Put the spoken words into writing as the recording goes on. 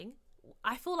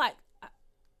I feel like,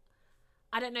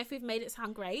 I don't know if we've made it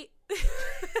sound great.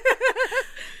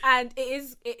 And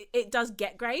it does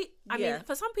get great. I mean,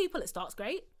 for some people it starts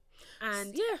great.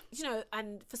 And, you know,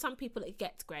 and for some people it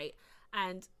gets great.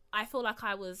 And I feel like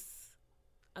I was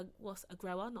a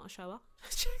grower, not a shower.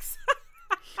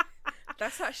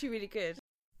 That's actually really good.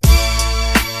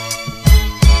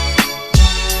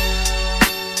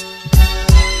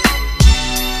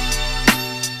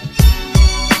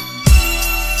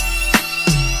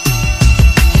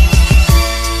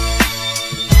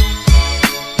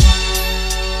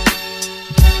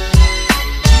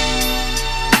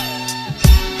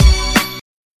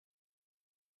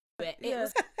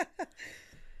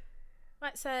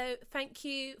 Right, so thank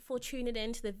you for tuning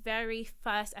in to the very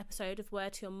first episode of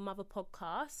Word to Your Mother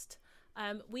podcast.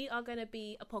 We are going to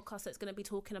be a podcast that's going to be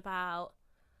talking about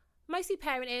mostly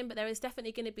parenting, but there is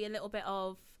definitely going to be a little bit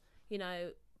of, you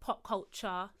know, pop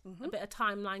culture, a bit of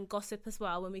timeline gossip as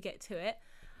well when we get to it.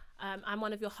 I'm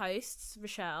one of your hosts,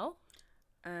 Rochelle.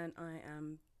 And I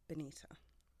am Benita.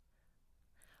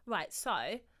 Right,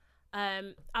 so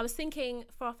I was thinking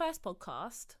for our first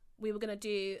podcast, we were going to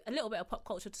do a little bit of pop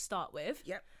culture to start with.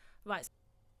 Yep. Right.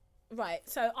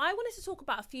 So I wanted to talk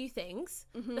about a few things.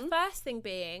 The first thing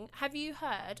being, have you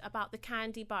heard about the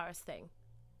Kandi Burruss thing?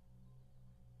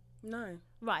 No.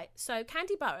 Right. So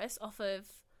Kandi Burruss,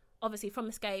 obviously from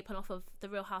Escape and off of The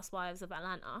Real Housewives of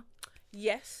Atlanta.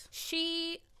 Yes.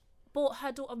 She bought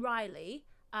her daughter Riley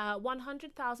a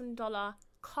 $100,000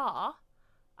 car,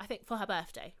 I think, for her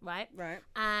birthday, right? Right.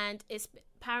 And it's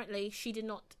apparently she did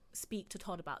not speak to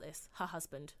Todd about this, her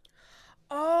husband.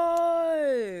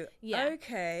 Oh, yeah.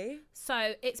 Okay.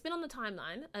 So it's been on the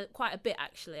timeline quite a bit,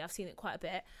 actually. I've seen it quite a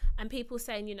bit, and people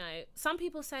saying, you know, some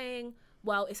people saying,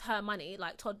 well, it's her money,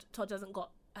 like Todd hasn't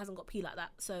got pee like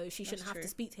that, so she shouldn't have to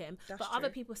speak to him. But other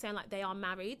people saying like they are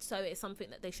married, so it's something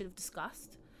that they should have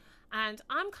discussed. And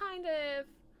I'm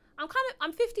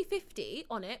 50-50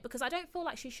 on it, because I don't feel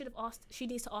like she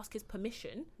needs to ask his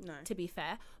permission, to be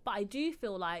fair. But I do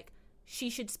feel like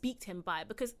she should speak to him about it,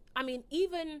 because I mean,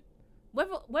 even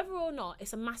whether or not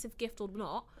it's a massive gift or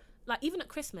not, like even at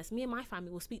Christmas, me and my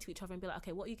family will speak to each other and be like,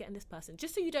 okay, what are you getting this person,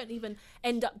 just so you don't even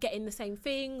end up getting the same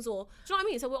things, or do you know what I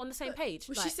mean, so we're on the same page.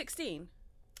 Was she 16?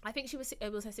 I think it was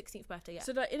her 16th birthday. Yeah.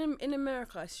 So that in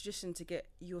America, it's tradition to get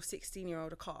your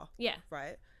 16-year-old a car. Yeah.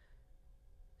 Right.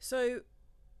 So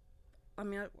I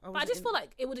mean, I just feel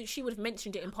like she would have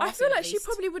mentioned it in passing. I feel like she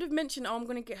probably would have mentioned, oh, I'm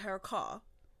going to get her a car.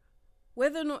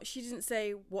 Whether or not she didn't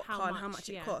say what car and how much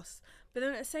it costs. But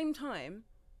then at the same time,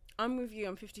 I'm with you,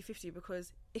 I'm 50-50,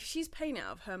 because if she's paying it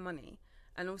out of her money,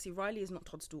 and obviously Riley is not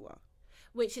Todd's daughter.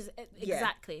 Which is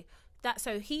exactly that.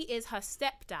 So he is her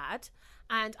stepdad,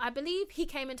 and I believe he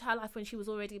came into her life when she was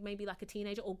already maybe like a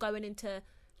teenager, or going into,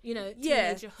 you know,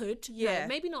 teenagerhood. Yeah. No,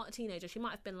 maybe not a teenager. She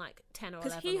might have been like 10 or 11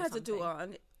 Because he has a daughter,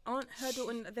 and aren't her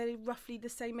daughter, they're roughly the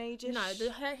same age? No,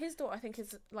 his daughter I think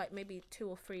is like maybe 2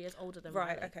 or 3 years older than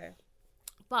Riley. Riley. Okay.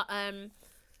 But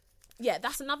yeah,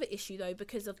 that's another issue though,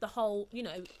 because of the whole, you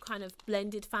know, kind of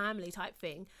blended family type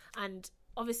thing. And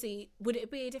obviously, would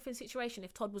it be a different situation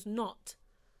if Todd was not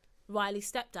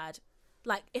Riley's stepdad?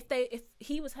 Like if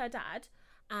he was her dad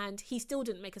and he still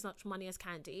didn't make as much money as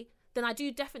Kandi, then I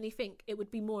do definitely think it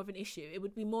would be more of an issue. It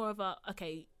would be more of a,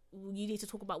 okay, you need to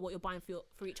talk about what you're buying for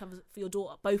each other, for your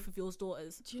daughter, both of your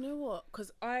daughters. Do you know what?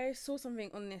 Because I saw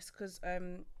something on this, because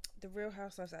the Real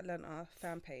Housewives of Atlanta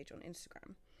fan page on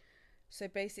Instagram. So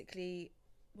basically,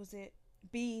 was it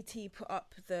BET put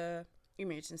up the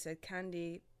image and said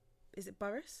Kandi, is it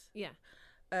Burruss? Yeah.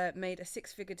 Made a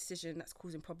 6-figure decision that's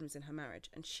causing problems in her marriage.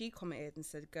 And she commented and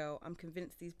said, girl, I'm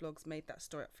convinced these blogs made that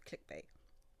story up for clickbait.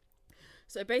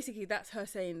 So basically that's her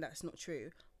saying that's not true.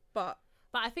 But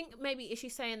I think maybe is she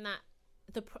saying that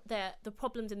the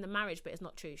problems in the marriage bit is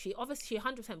not true. She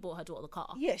 100% bought her daughter the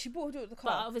car. Yeah, she bought her daughter the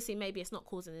car. But obviously maybe it's not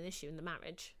causing an issue in the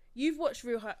marriage. You've watched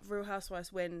Real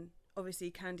Housewives when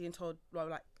obviously Kandi and Todd were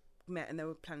like met and they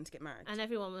were planning to get married. And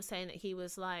everyone was saying that he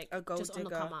was like a gold just digger.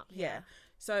 On the come up. Yeah.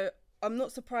 So I'm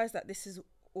not surprised that this has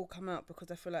all come out,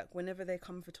 because I feel like whenever they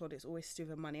come for Todd, it's always still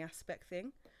a money aspect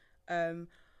thing.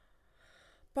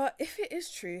 But if it is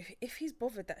true, if he's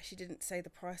bothered that she didn't say the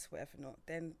price, whatever not,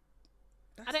 then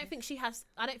I don't think she has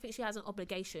an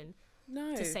obligation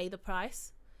No. to say the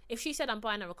price. If she said I'm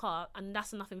buying her a car, and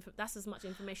that's enough, that's as much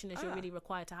information as you're really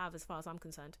required to have, as far as I'm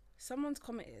concerned. Someone's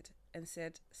commented and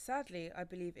said, sadly, I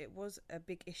believe it was a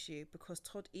big issue because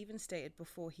Todd even stated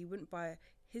before he wouldn't buy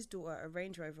his daughter a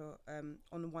Range Rover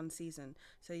on one season.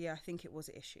 So yeah, I think it was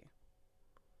an issue.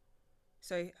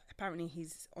 So apparently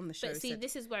he's on the show. But see,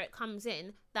 this is where it comes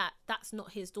in that that's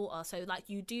not his daughter. So like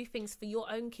you do things for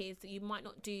your own kids that you might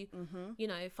not do, you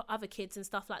know, for other kids and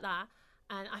stuff like that.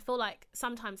 And I feel like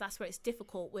sometimes that's where it's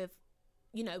difficult with,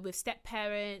 you know, with step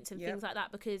parents and things like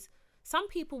that, because some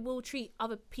people will treat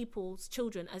other people's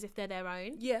children as if they're their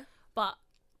own. Yeah. But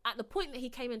at the point that he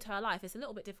came into her life, it's a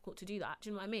little bit difficult to do that. Do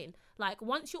you know what I mean? Like,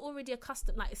 once you're already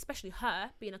accustomed, like, especially her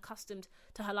being accustomed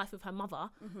to her life with her mother,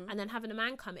 and then having a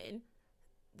man come in,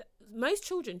 most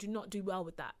children do not do well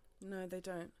with that. No, they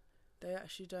don't. They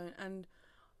actually don't. And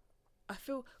I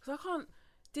feel, because I can't,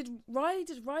 did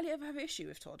Riley ever have an issue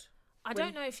with Todd? I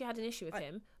don't know if she had an issue with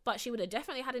him, but she would have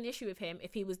definitely had an issue with him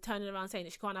if he was turning around saying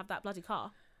that she can't have that bloody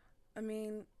car. I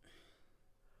mean,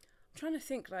 I'm trying to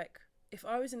think, like, if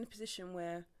I was in a position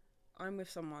where I'm with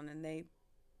someone and they,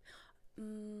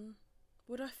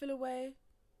 would I feel away?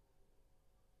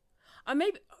 I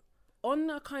maybe, on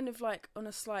a kind of like, on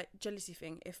a slight jealousy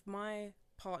thing, if my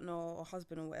partner or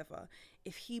husband or whatever,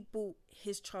 if he bought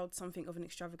his child something of an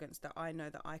extravagance that I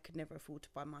know that I could never afford to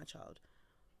buy my child,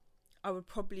 I would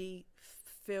probably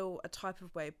feel a type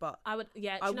of way, but I would,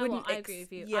 yeah, do you know what? I agree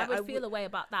with you. I would feel a way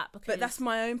about that, because, but that's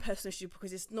my own personal issue,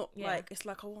 because it's not like, it's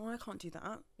like, oh, well, I can't do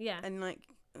that. Yeah. And like,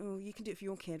 oh, you can do it for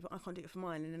your kid, but I can't do it for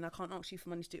mine, and then I can't ask you for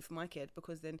money to do it for my kid,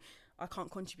 because then I can't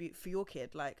contribute for your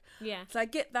kid. Like, yeah. So I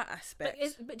get that aspect.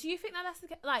 But do you think that that's the,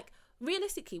 like,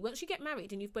 realistically, once you get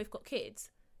married and you've both got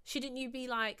kids, shouldn't you be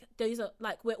like, those are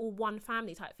like, we're all one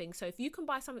family type thing? So if you can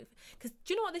buy something, because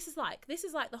do you know what this is like? This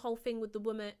is like the whole thing with the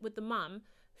woman, with the mum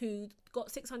who got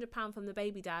 £600 from the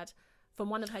baby dad,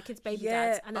 from one of her kids' baby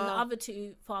dads, and then the other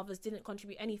two fathers didn't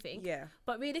contribute anything. Yeah.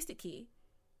 But realistically,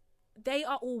 they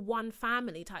are all one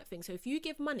family type thing. So if you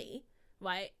give money,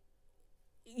 right,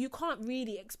 you can't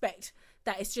really expect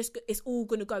that it's all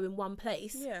going to go in one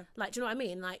place. Yeah. Like, do you know what I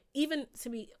mean? Like, even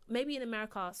to me, maybe in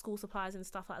America, school supplies and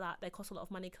stuff like that, they cost a lot of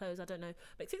money, clothes, I don't know.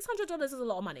 But $600 is a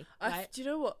lot of money, right? Do you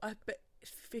know what? I bet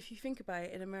if you think about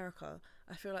it, in America,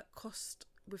 I feel like cost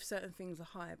with certain things are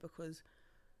higher, because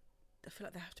I feel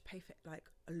like they have to pay for like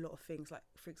a lot of things, like,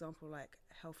 for example, like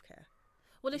healthcare.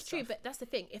 Well, it's true, but that's the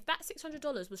thing. If that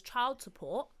 $600 was child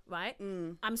support, right?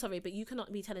 I'm sorry, but you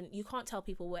can't tell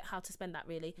people how to spend that,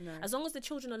 really. No. As long as the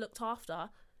children are looked after,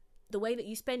 the way that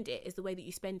you spend it is the way that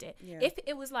you spend it. Yeah. If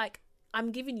it was like,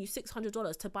 I'm giving you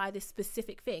 $600 to buy this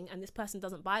specific thing and this person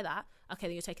doesn't buy that, okay,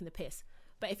 then you're taking the piss.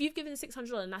 But if you've given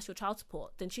 $600 and that's your child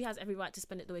support, then she has every right to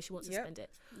spend it the way she wants to spend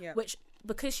it. Yeah. Which,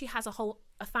 because she has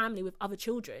a family with other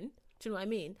children, do you know what I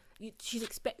mean?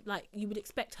 You would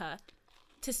expect her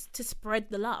to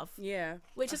spread the love. Yeah.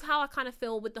 Which is how I kind of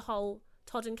feel with the whole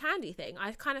Todd and Candy thing.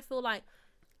 I kind of feel like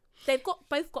they've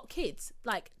both got kids.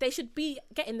 Like, they should be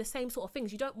getting the same sort of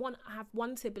things. You don't want to have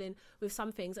one sibling with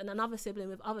some things and another sibling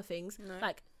with other things. No.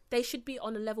 Like, they should be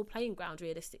on a level playing ground,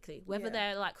 realistically, whether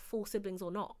they're like full siblings or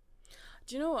not.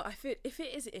 Do you know what? I feel if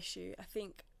it is an issue, I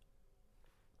think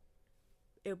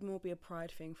it would more be a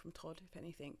pride thing from Todd, if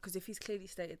anything. Because if he's clearly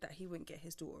stated that he wouldn't get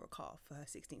his daughter a car for her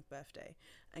 16th birthday,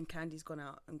 and Candy's gone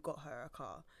out and got her a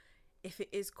car, if it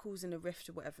is causing a rift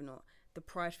or whatever not, the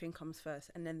pride thing comes first,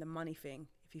 and then the money thing,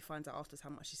 if he finds out afterwards how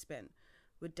much he spent,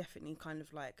 would definitely kind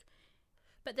of like...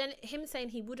 But then him saying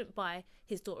he wouldn't buy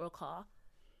his daughter a car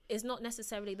is not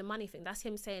necessarily the money thing. That's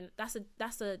him saying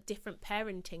that's a different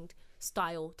parenting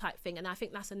style type thing. And I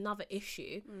think that's another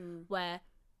issue where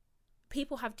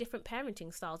people have different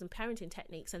parenting styles and parenting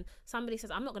techniques, and somebody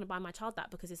says, I'm not going to buy my child that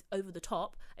because it's over the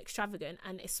top, extravagant,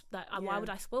 and it's like, why would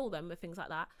I spoil them with things like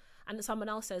that? And someone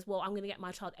else says, well, I'm going to get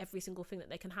my child every single thing that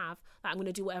they can have, like, I'm going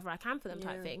to do whatever I can for them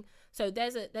type thing. So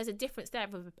there's a difference there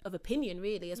of opinion,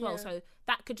 really, as well. So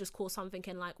that could just cause something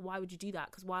in, like, why would you do that?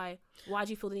 Because why do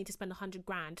you feel the need to spend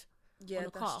 $100,000 on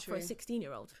a car for a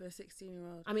 16-year-old? For a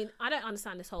 16-year-old. I mean, I don't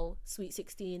understand this whole sweet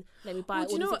 16, let me buy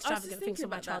all these extravagant things for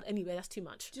my child anyway. That's too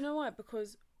much. Do you know why?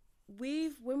 Because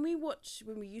when we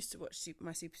used to watch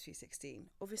My Super Sweet 16,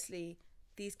 obviously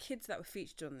these kids that were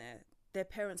featured on there, their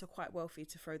parents are quite wealthy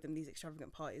to throw them these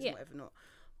extravagant parties and whatever not.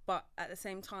 But at the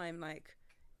same time, like,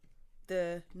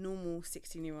 the normal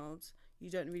 16-year-olds, you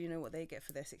don't really know what they get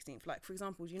for their 16th. Like, for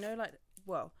example, do you know, like,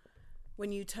 well,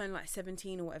 when you turn like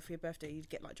 17 or whatever for your birthday, you'd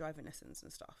get like driving lessons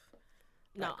and stuff.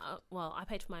 No, well, I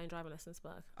paid for my own driving lessons,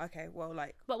 but okay, well,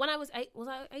 like, but when I was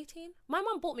 18? My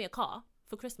mum bought me a car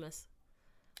for Christmas.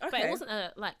 Okay, but it wasn't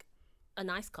a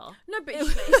nice car. No, but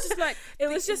it's just like it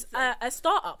was just a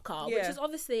start-up car, which is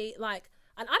obviously like,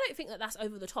 and I don't think that that's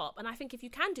over the top. And I think if you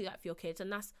can do that for your kids,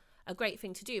 and that's a great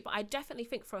thing to do. But I definitely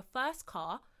think for a first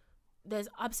car, there's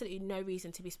absolutely no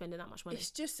reason to be spending that much money.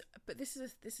 It's just, but this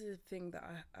is a thing that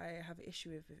I have an issue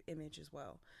with image as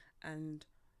well. And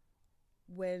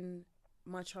when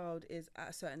my child is at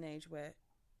a certain age where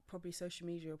probably social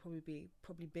media will probably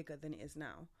be bigger than it is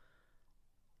now,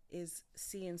 is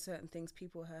seeing certain things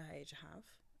people her age have,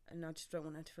 and I just don't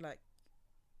want her to feel like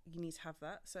you need to have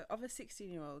that. So other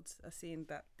 16-year-olds are seeing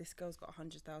that this girl's got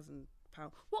 £100,000.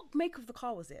 What make of the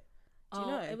car was it? Do you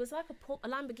know? It was like a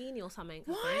Lamborghini or something.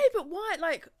 Why? But why?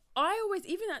 Like, I always,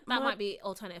 even at that might be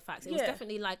alternative facts. It was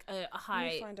definitely like a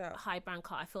high brand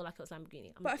car. I feel like it was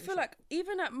Lamborghini. But I feel like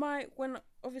even at when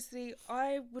obviously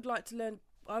I would like to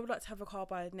have a car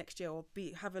by next year or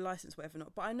have a license, whatever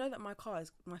not. But I know that my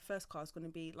first car is going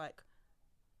to be like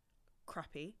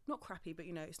crappy, not crappy, but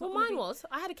you know, it's not. Well, mine was.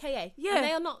 I had a KA. Yeah, and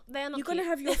they are not. You're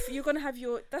gonna have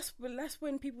your. That's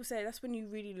when people say that's when you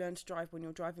really learn to drive, when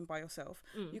you're driving by yourself.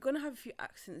 You're gonna have a few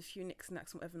accidents, a few nicks and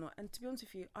knacks, and whatever not. And to be honest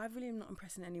with you, I really am not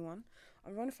impressing anyone.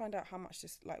 I'm going to find out how much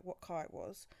what car it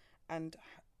was, and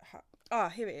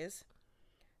here it is.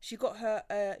 She got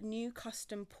her new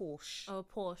custom Porsche. Oh,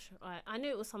 Porsche, right. I knew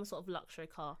it was some sort of luxury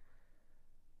car.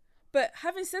 But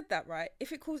having said that, right,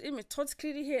 if it calls image, Todd's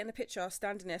clearly here in the picture,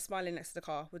 standing there smiling next to the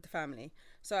car with the family.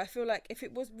 So I feel like if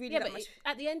it was really that much...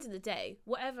 at the end of the day,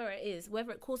 whatever it is,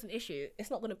 whether it caused an issue,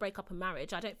 it's not going to break up a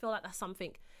marriage. I don't feel like that's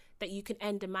something that you can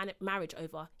end a marriage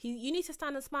over. You need to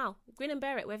stand and smile, grin and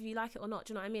bear it, whether you like it or not.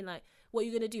 Do you know what I mean? Like, what are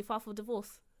you going to do, file for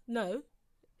divorce? No,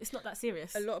 it's not that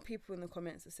serious. A lot of people in the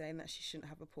comments are saying that she shouldn't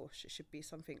have a Porsche. It should be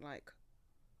something like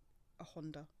a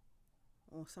Honda.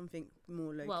 Or something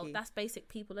more low-key. Well, that's basic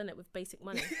people, innit, with basic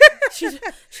money.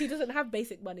 she doesn't have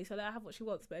basic money, so let her have what she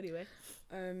wants. But anyway.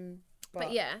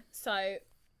 But yeah, so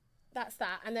that's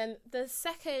that. And then the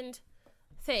second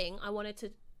thing I wanted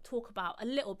to talk about a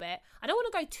little bit, I don't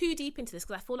want to go too deep into this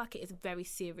because I feel like it is a very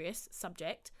serious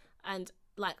subject. And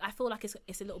like, I feel like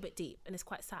it's a little bit deep and it's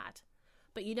quite sad.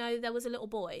 But you know, there was a little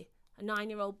boy, a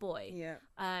 9-year-old boy,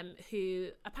 who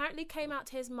apparently came out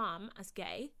to his mum as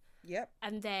gay. Yep.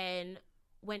 And then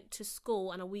went to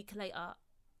school and a week later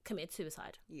committed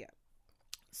suicide. Yeah.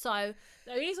 So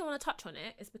the only reason I want to touch on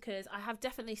it is because I have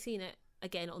definitely seen it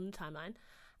again on the timeline,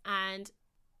 and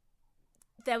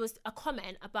there was a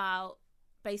comment about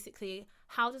basically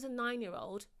how does a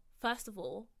 9-year-old first of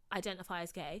all identify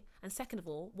as gay, and second of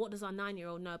all, what does our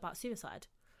 9-year-old know about suicide?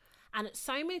 And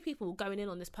so many people going in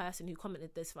on this person who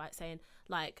commented this, right, saying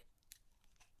like,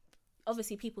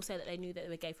 obviously people say that they knew that they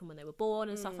were gay from when they were born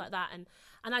and stuff like that, and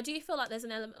I do feel like there's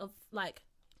an element of like,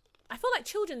 I feel like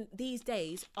children these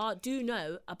days do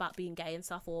know about being gay and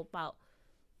stuff, or about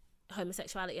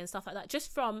homosexuality and stuff like that,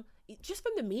 just from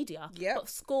the media. But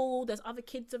school, there's other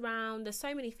kids around, there's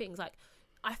so many things. Like,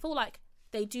 I feel like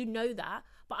they do know that,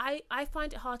 but I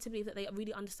find it hard to believe that they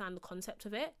really understand the concept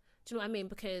of it. Do you know what I mean?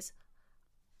 Because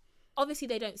obviously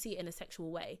they don't see it in a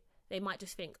sexual way. They might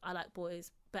just think, I like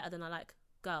boys better than I like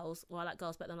girls, or I like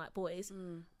girls better than I like boys.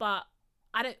 But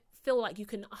I don't feel like you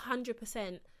can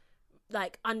 100%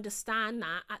 like understand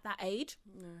that at that age.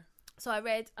 So I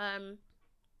read an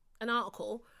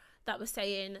article that was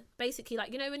saying basically,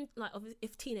 like, you know, when like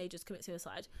if teenagers commit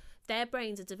suicide, their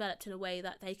brains are developed in a way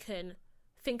that they can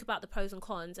think about the pros and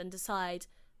cons and decide,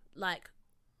 like,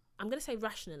 I'm going to say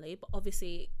rationally, but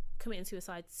obviously committing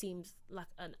suicide seems like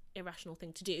an irrational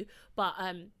thing to do, but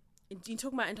you're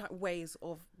talking about entire ways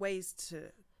to...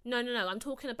 No. I'm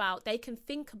talking about they can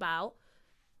think about,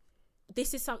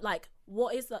 this is something like,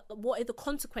 what are the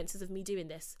consequences of me doing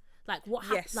this? Like, what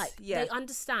they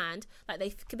understand, like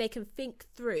they can think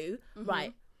through,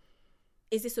 right?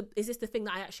 Is this the thing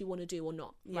that I actually want to do or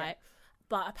not, right?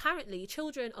 But apparently,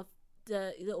 children of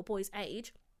the little boy's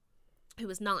age, who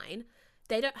was 9,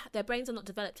 their brains are not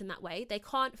developed in that way. They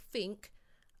can't think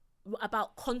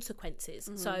about consequences.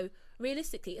 So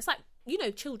realistically, it's like, you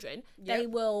know, children,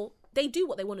 they do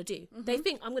what they want to do. They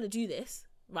think, I'm going to do this,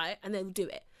 right? And they'll do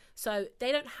it. So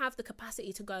they don't have the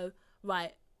capacity to go,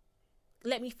 right,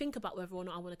 let me think about whether or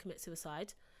not I want to commit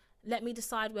suicide. Let me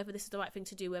decide whether this is the right thing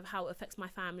to do, whether how it affects my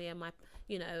family and my,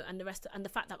 you know, and the rest, and the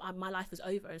fact that my life is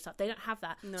over and stuff. They don't have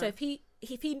that. No. So if he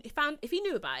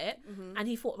knew about it and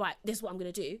he thought, right, this is what I'm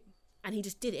going to do, and he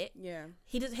just did it. Yeah.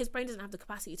 His brain doesn't have the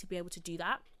capacity to be able to do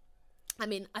that. I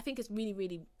mean, I think it's really,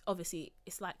 really, obviously,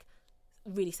 it's like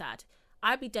really sad.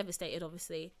 I'd be devastated,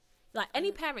 obviously. Like,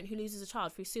 any parent who loses a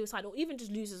child through suicide, or even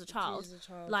just loses a child,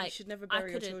 like, you should never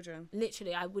bury your children.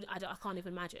 Literally, I can't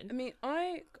even imagine. I mean,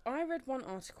 I read one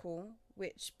article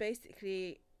which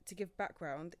basically, to give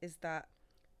background, is that,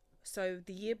 so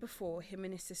the year before, him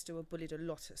and his sister were bullied a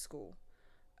lot at school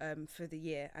for the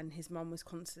year, and his mum was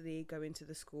constantly going to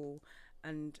the school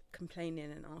and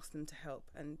complaining and asking them to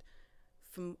help, and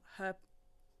from her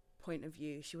point of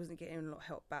view, she wasn't getting a lot of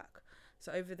help back.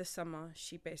 So over the summer,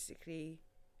 she basically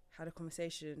had a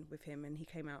conversation with him, and he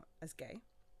came out as gay.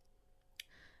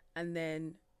 And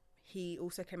then he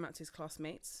also came out to his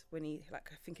classmates when he, like,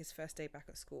 I think his first day back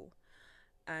at school,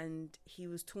 and he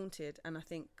was taunted. And I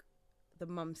think the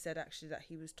mum said actually that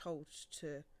he was told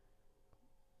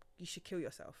you should kill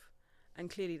yourself. And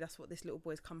clearly that's what this little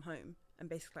boy's come home and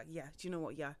basically like, yeah, do you know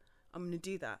what? Yeah, I'm going to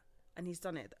do that. And he's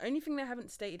done it. The only thing they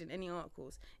haven't stated in any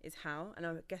articles is how, and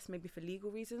I guess maybe for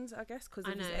legal reasons, I guess, because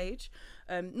of his age.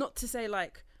 Not to say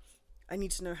like, I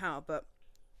need to know how, but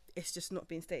it's just not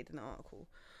being stated in the article.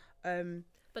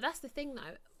 But that's the thing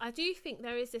though. I do think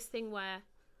there is this thing where,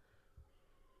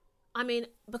 I mean,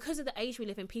 because of the age we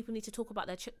live in, people need to talk about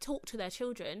talk to their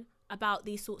children about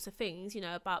these sorts of things, you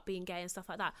know, about being gay and stuff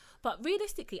like that. But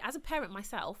realistically, as a parent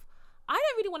myself, I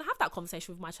don't really want to have that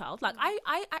conversation with my child. Like,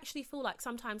 I actually feel like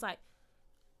sometimes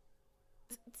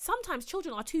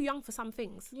children are too young for some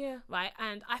things. Yeah. Right?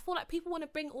 And I feel like people want to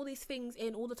bring all these things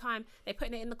in all the time. They're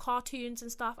putting it in the cartoons and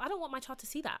stuff. I don't want my child to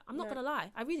see that. I'm not going to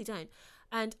lie. I really don't.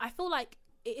 And I feel like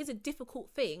it is a difficult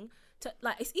thing to,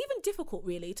 like, it's even difficult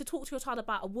really to talk to your child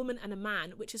about a woman and a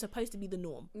man, which is supposed to be the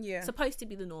norm. Yeah. Supposed to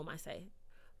be the norm, I say.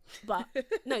 But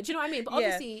no, do you know what I mean? But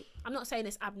obviously, I'm not saying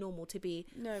it's abnormal to be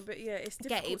but yeah, it's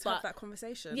difficult gay, to have that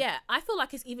conversation. Yeah, I feel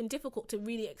like it's even difficult to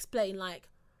really explain, like.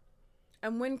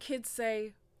 And when kids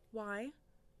say, why,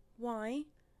 and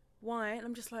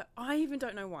I'm just like, I even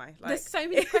don't know why. Like, there's so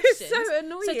many questions. It's so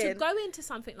annoying. So to go into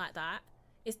something like that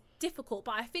is difficult.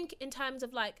 But I think in terms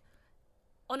of like,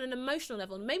 on an emotional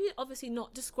level, maybe obviously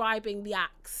not describing the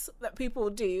acts that people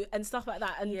do and stuff like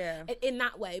that, and in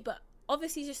that way, but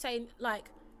obviously just saying like,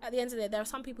 at the end of the day, there are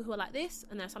some people who are like this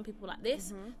and there are some people like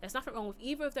this. There's nothing wrong with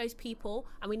either of those people,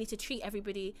 and we need to treat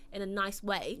everybody in a nice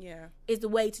way. Is the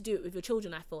way to do it with your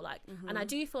children, I feel like. And I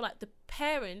do feel like the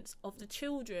parents of the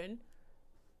children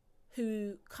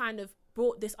who kind of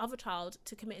brought this other child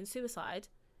to committing suicide,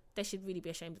 they should really be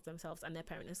ashamed of themselves and their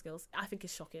parenting skills. I think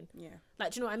it's shocking.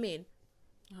 Like, do you know what I mean?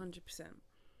 100%.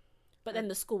 But then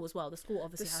the school as well. The school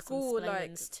obviously has some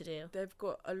explainings to do. They've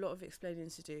got a lot of explaining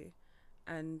to do,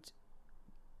 and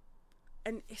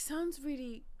it sounds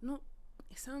really not.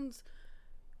 It sounds,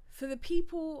 for the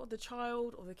people or the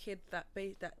child or the kid that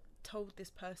told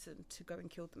this person to go and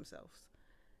kill themselves,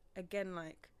 again,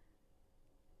 like,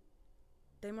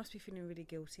 they must be feeling really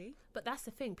guilty. But that's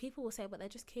the thing. People will say, "But they're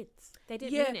just kids. They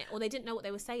didn't mean it, or they didn't know what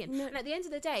they were saying." No. And at the end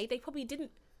of the day, they probably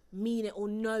didn't mean it or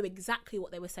know exactly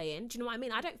what they were saying. Do you know what I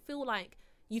mean? I don't feel like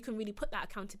you can really put that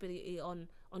accountability on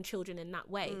children in that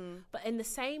way. But in the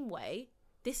same way,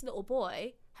 this little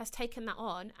boy has taken that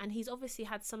on, and he's obviously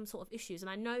had some sort of issues. And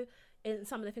I know in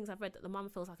some of the things I've read that the mum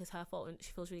feels like it's her fault and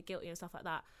she feels really guilty and stuff like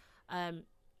that,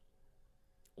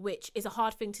 which is a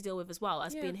hard thing to deal with as well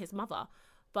as being his mother.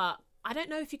 But I don't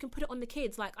know if you can put it on the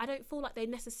kids. Like, I don't feel like they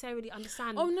necessarily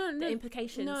understand the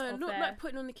implications of not their like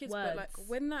putting on the kids, words. but like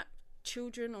when that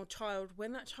child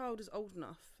is old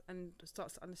enough and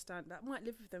starts to understand, that might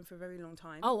live with them for a very long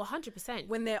time. Oh, 100%.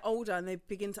 When they're older and they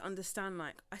begin to understand,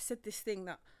 like, I said this thing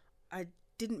that I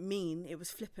didn't mean, it was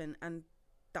flippant, and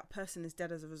that person is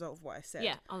dead as a result of what I said.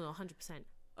 Yeah, oh no,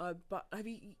 100%. But have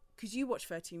you, because you watched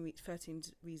 13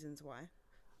 Reasons Why.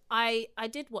 I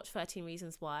did watch 13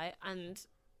 Reasons Why, and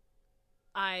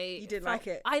you did like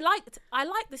it. I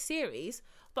liked the series,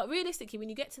 but realistically, when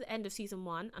you get to the end of season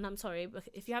 1, and I'm sorry, but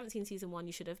if you haven't seen season 1,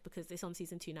 you should have, because it's on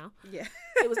season 2 now. Yeah.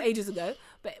 It was ages ago.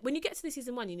 But when you get to the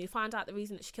season 1 and you find out the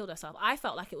reason that she killed herself, I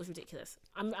felt like it was ridiculous.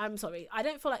 I'm sorry. I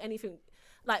don't feel like anything,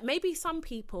 like, maybe some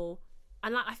people,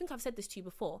 and like, I think I've said this to you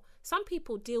before, some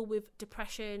people deal with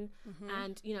depression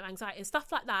and, you know, anxiety and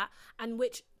stuff like that, and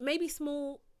which maybe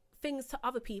small things to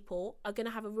other people are going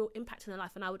to have a real impact in their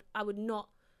life. And I would not,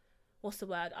 what's the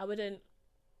word? I wouldn't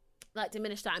like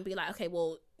diminish that and be like, okay,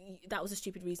 well, that was a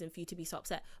stupid reason for you to be so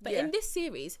upset. But in this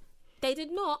series, they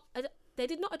did not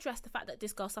address the fact that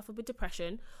this girl suffered with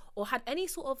depression or had any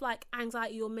sort of like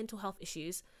anxiety or mental health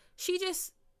issues. She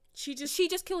just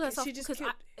killed herself because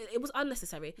it was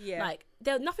unnecessary. Yeah. Like,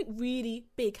 there nothing really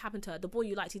big happened to her. The boy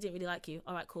you liked, he didn't really like you.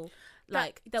 All right, cool.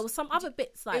 Like, there was some other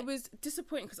bits. Like, it was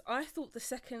disappointing because I thought the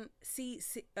second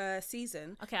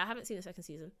season. Okay, I haven't seen the second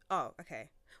season. Oh, okay.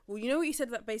 Well, you know what you said,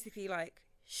 that basically, like,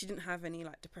 she didn't have any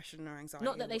like depression or anxiety.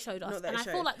 Not that they showed us, and I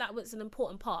feel like that was an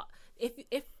important part.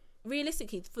 If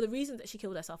realistically, for the reasons that she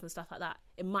killed herself and stuff like that,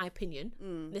 in my opinion,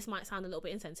 this might sound a little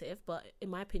bit insensitive, but in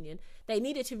my opinion, they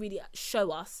needed to really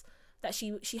show us that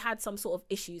she had some sort of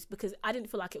issues, because I didn't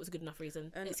feel like it was a good enough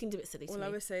reason. And it seemed a bit silly to me. All I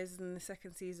would say is, in the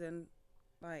second season,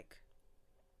 like,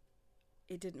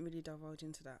 it didn't really divulge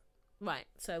into that. Right.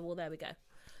 So, well, there we go.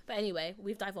 But anyway,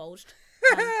 we've divulged.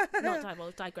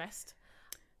 Digressed.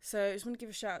 So I just want to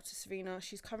give a shout out to Serena.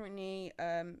 She's currently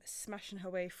smashing her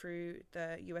way through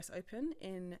the US Open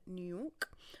in New York.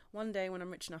 One day when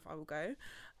I'm rich enough, I will go.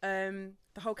 The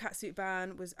whole catsuit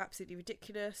ban was absolutely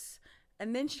ridiculous.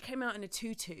 And then she came out in a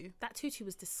tutu. That tutu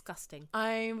was disgusting.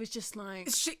 I was just like...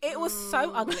 It was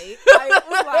so ugly. I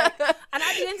was like... And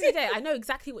at the end of the day, I know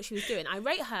exactly what she was doing. I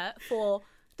rate her for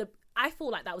the... I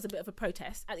feel like that was a bit of a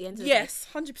protest at the end of the day. Yes,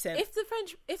 100%.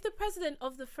 If the president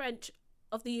of the French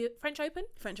Open?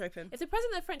 French Open. If the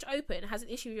president of the French Open has an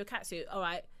issue with your catsuit, all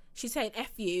right, she's saying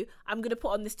F you, I'm going to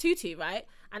put on this tutu, right?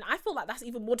 And I feel like that's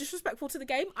even more disrespectful to the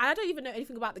game. I don't even know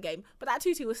anything about the game, but that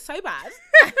tutu was so bad.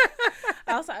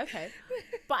 I was like, okay.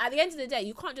 But at the end of the day,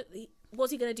 you can't just...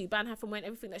 What's he going to do? Ban her from wearing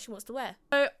everything that she wants to wear?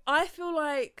 So I feel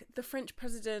like the French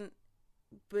president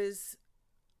was...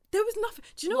 There was nothing...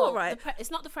 Do you know what, right?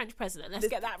 It's not the French president. Let's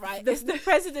get that right. It's the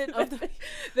president of the...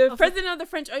 the president of the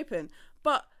French Open.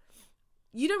 But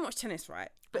you don't watch tennis, right?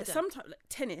 But sometimes like,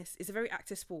 tennis is a very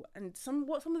active sport, and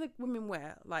what some of the women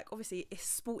wear, like obviously it's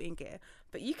sporting gear,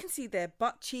 but you can see their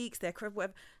butt cheeks, their crib,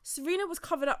 whatever. Serena was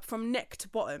covered up from neck to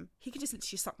bottom. He could just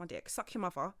literally suck my dick, suck your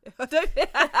mother. I don't.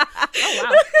 Oh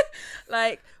wow!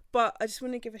 Like, but I just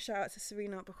want to give a shout out to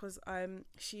Serena because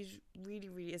she's really,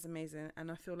 really is amazing, and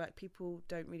I feel like people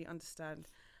don't really understand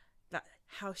that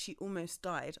how she almost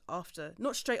died after,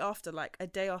 not straight after, like a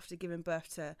day after giving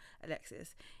birth to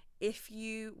Alexis. If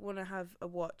you want to have a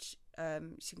watch,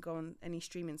 you can go on any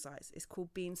streaming sites. It's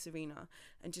called Being Serena,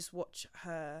 and just watch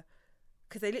her,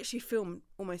 because they literally film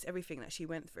almost everything that she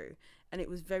went through, and it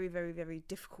was very, very, very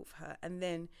difficult for her. And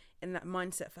then in that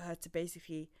mindset for her to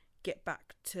basically get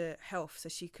back to health, so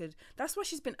she could. That's why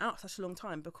she's been out such a long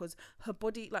time, because her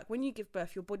body, like when you give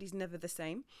birth, your body's never the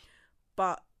same,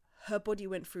 but her body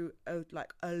went through a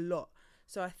lot.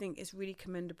 So I think it's really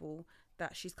commendable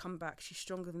that she's come back. She's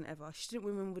stronger than ever. She didn't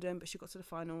win Wimbledon, but she got to the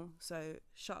final. So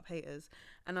shut up, haters.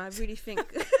 And I really think,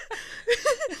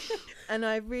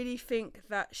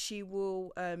 that she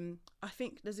will. I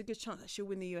think there's a good chance that she'll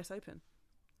win the US Open.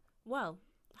 Well,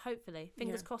 hopefully,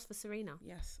 fingers crossed for Serena.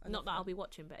 Yes. Not that I'll be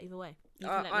watching, but either way, you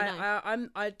can let me know.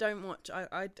 I don't watch.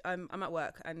 I'm at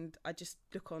work and I just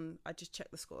look on. I just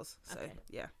check the scores. So okay.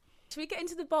 Yeah. Should we get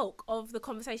into the bulk of the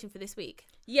conversation for this week?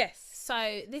 Yes.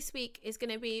 So this week is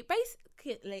going to be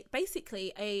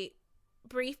basically a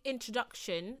brief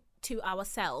introduction to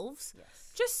ourselves.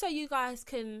 Yes. Just so you guys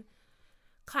can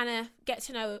kind of get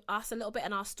to know us a little bit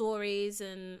and our stories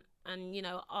and you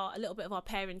know, a little bit of our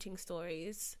parenting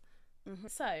stories. Mm-hmm.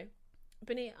 So,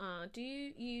 Benita, do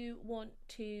you want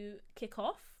to kick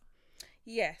off?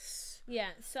 Yes.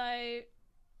 Yeah. So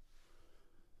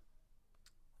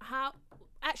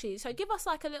give us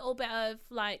like a little bit of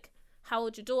like, how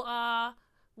old your daughter,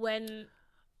 when...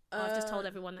 I've just told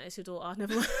everyone that it's your daughter.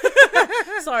 Never mind.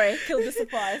 Sorry, killed the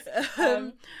surprise.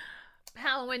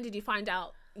 How and when did you find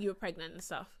out you were pregnant and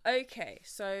stuff? Okay,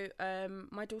 so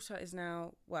my daughter is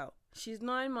now, well, she's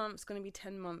 9 months, going to be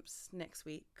 10 months next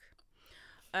week.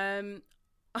 So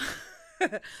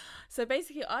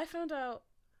basically, I found out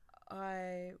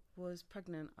I was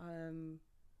pregnant, I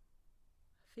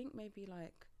think maybe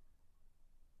like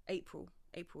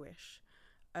April-ish.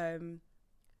 I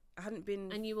hadn't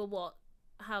been... And you were what?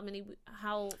 How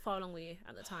far along were you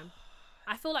at the time?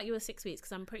 I feel like you were 6 weeks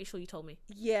because I'm pretty sure you told me.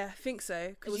 Yeah, I think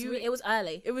so. It was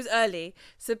early. It was early.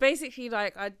 So basically,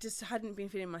 like, I just hadn't been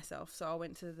feeling myself. So I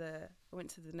went to the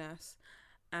nurse,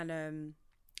 and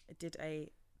I did a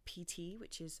PT,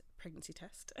 which is pregnancy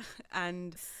test,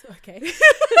 and okay,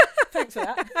 thanks for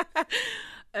that.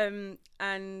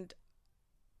 And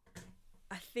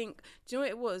I think, do you know what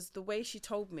it was? The way she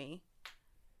told me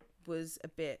was a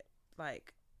bit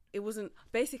like, it wasn't,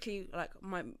 basically like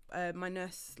my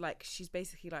nurse, like, she's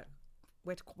basically like,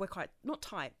 we're quite not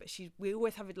tight, but we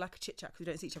always have like a chit chat because we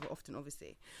don't see each other often,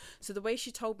 obviously. So the way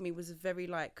she told me was very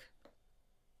like,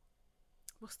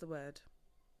 what's the word?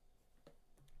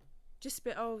 Just a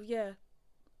bit, oh yeah,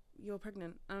 you're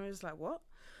pregnant. And I was like, what?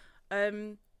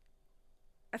 I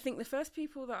think the first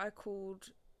people that I called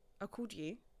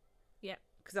you. Yeah.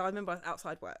 Because I remember I was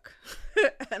outside work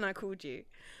and I called you.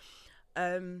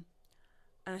 And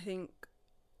I think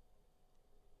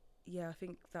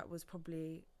that was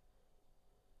probably,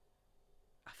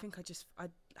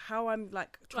 how I'm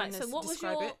like trying to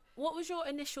describe it. What was your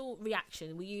initial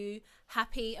reaction? Were you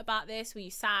happy about this? Were you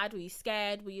sad? Were you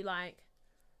scared? Were you like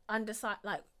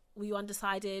were you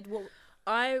undecided? What?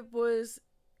 I was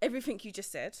everything you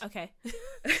just said. Okay.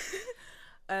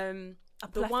 A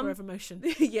plethora of emotion.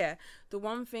 Yeah. The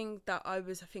one thing that I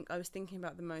was thinking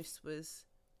about the most was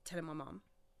telling my mum.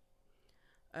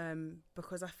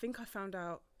 Because I think I found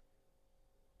out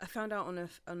on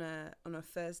a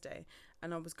Thursday,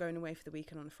 and I was going away for the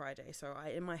weekend on a Friday. So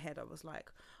in my head, I was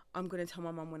like, I'm going to tell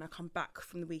my mum when I come back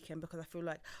from the weekend, because I feel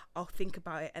like I'll think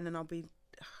about it and then I'll be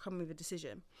come with a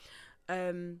decision.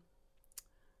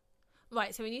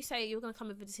 Right, so when you say you were going to come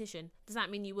with a decision, does that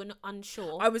mean you were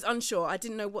unsure? I was unsure. I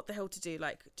didn't know what the hell to do.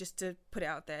 Like, just to put it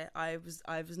out there, I was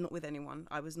not with anyone.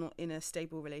 I was not in a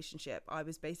stable relationship. I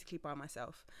was basically by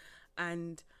myself,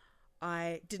 and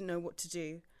I didn't know what to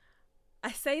do.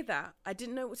 I say that I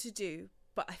didn't know what to do,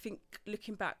 but I think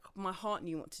looking back, my heart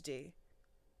knew what to do,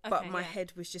 but my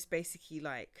head was just basically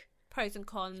like pros and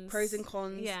cons.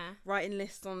 Yeah, writing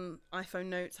lists on iPhone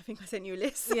notes. I think I sent you a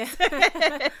list.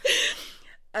 Yeah.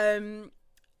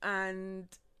 And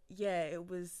yeah, it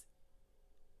was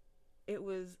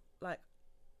like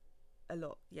a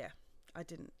lot. Yeah, I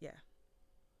didn't. Yeah.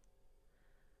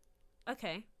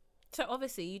 Okay. So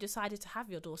obviously you decided to have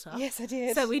your daughter. Yes, I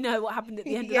did. So we know what happened at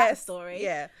the end of that story.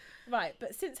 Yeah. Right,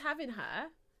 but since having her,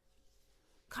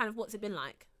 kind of what's it been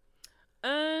like?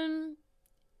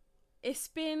 It's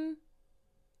been,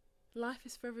 life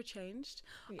is forever changed.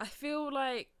 Yeah. I feel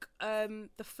like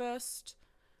the first,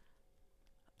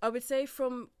 I would say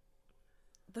from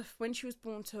when she was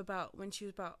born to when she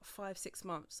was about 5-6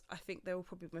 months, I think they were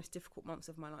probably the most difficult months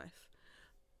of my life,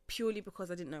 purely because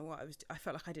I didn't know what I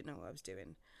felt like I didn't know what I was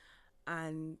doing.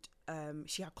 And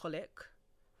she had colic.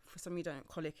 For some of you don't know,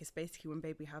 colic is basically when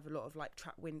baby have a lot of like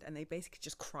trapped wind, and they basically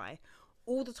just cry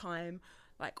all the time,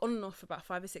 like on and off for about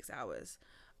 5 or 6 hours.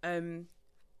 And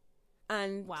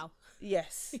wow.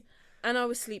 Yes. And I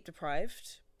was sleep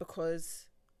deprived because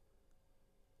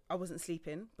I wasn't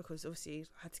sleeping, because obviously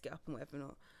I had to get up and whatever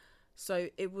not. So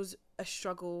it was a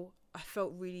struggle. I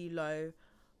felt really low.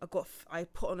 I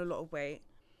put on a lot of weight.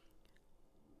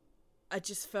 I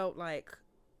just felt like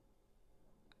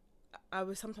I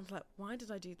was sometimes like, why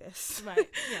did I do this? Right.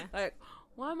 Yeah. Like,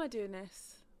 why am I doing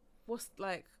this? What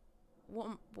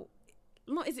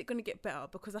not is it going to get better?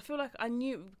 Because I feel like I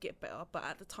knew it would get better, but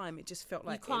at the time it just felt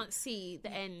like you can't see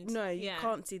the end. No, you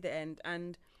can't see the end.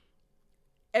 And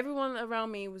everyone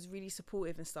around me was really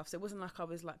supportive and stuff. So it wasn't like I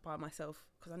was like by myself,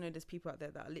 because I know there's people out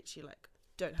there that are literally like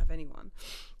don't have anyone.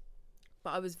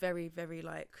 But I was very, very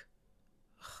like,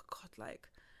 oh God, like,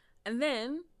 and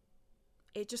then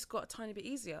it just got a tiny bit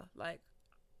easier. Like,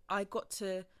 I got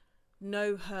to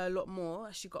know her a lot more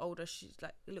as she got older. She's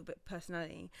like a little bit of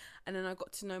personality, and then I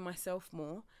got to know myself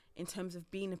more in terms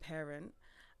of being a parent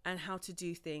and how to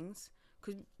do things.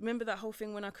 Because remember that whole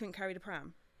thing when I couldn't carry the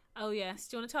pram? Oh yes.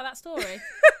 Do you want to tell that story?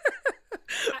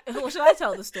 Or should I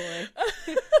tell the story?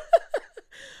 I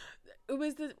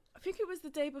think it was the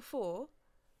day before.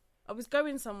 I was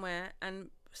going somewhere,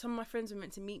 and some of my friends were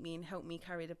meant to meet me and help me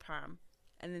carry the pram,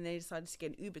 and then they decided to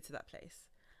get an Uber to that place,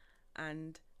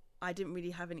 and I didn't really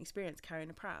have any experience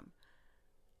carrying a pram,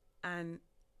 and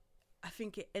I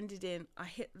think it ended in I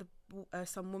hit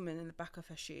some woman in the back of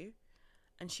her shoe,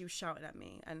 and she was shouting at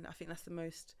me, and I think that's the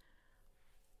most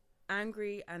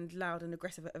angry and loud and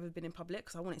aggressive I've ever been in public,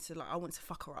 because I wanted to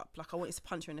fuck her up. Like, I wanted to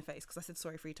punch her in the face because I said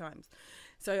sorry 3 times.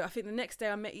 So I think the next day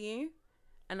I met you,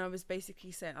 and I was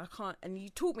basically saying I can't, and you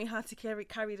taught me how to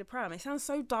carry the pram. It sounds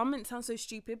so dumb and it sounds so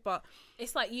stupid, but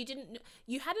it's like you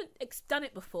hadn't done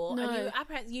it before. No.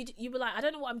 And you were like, I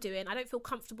don't know what I'm doing, I don't feel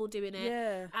comfortable doing it.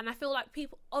 Yeah. And I feel like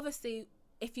people, obviously,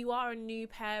 if you are a new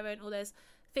parent or there's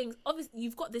things, obviously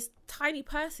you've got this tiny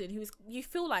person who you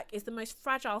feel like is the most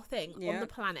fragile thing on the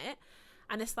planet,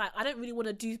 and it's like, I don't really want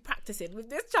to do practicing with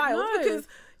this child, because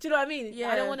do you know what I mean?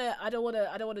 Yeah. I don't want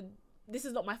to. This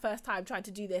is not my first time trying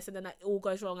to do this, and then it all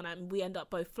goes wrong, and we end up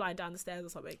both flying down the stairs or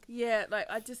something. Yeah, like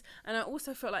I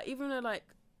also felt like, even though like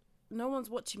no one's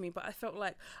watching me, but I felt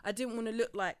like I didn't want to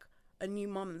look like a new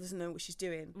mum that doesn't know what she's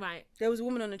doing. Right. There was a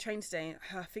woman on the train today,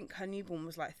 and I think her newborn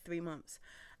was like 3 months,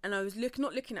 and I was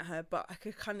not looking at her, but I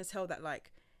could kind of tell that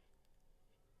like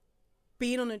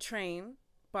being on a train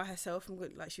by herself,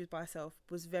 and like she was by herself,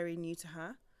 was very new to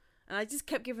her. And I just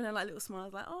kept giving her like little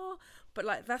smiles, like, oh, but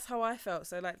like that's how I felt.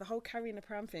 So like the whole carrying the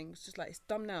pram thing was just like, it's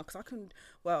dumb now, because I couldn't.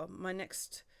 Well, my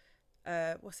next,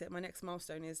 my next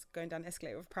milestone is going down the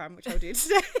escalator with pram, which I'll do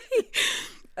today.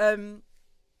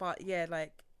 But yeah,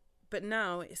 like, but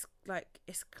now it's like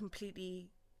it's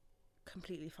completely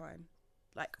fine.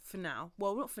 Like for now,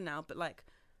 well, not for now, but like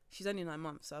she's only 9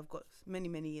 months, so I've got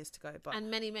many years to go. But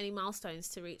and many milestones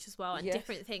to reach as well, and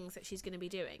different things that she's going to be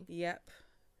doing. Yep,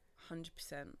 100%.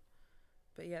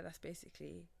 But yeah, that's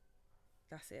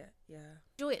it. Yeah.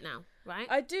 Enjoy it now, right?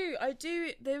 I do.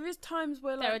 There is times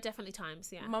where like, there are definitely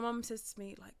times, yeah. My mum says to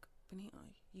me like, Benita,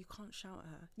 you can't shout at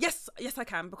her. Yes, I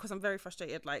can, because I'm very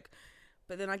frustrated. Like,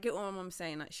 but then I get what my mum's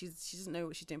saying, like she doesn't know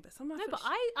what she's doing. But sometimes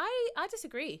I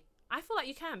disagree. I feel like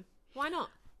you can. Why not?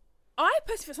 I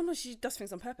personally think sometimes she does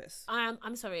things on purpose.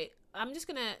 I'm sorry. I'm just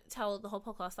gonna tell the whole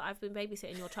podcast that I've been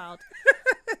babysitting your child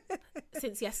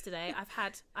since yesterday.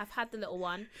 I've had the little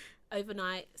one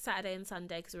overnight, Saturday and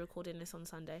Sunday, because we're recording this on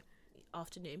Sunday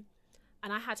afternoon.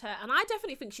 And I had her, and I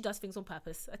definitely think she does things on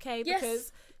purpose, okay? Yes.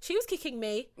 Because she was kicking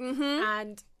me, Mm-hmm.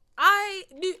 and I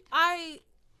knew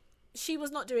she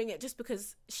was not doing it just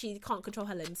because she can't control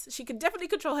her limbs. She can definitely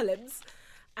control her limbs,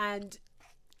 and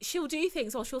she'll do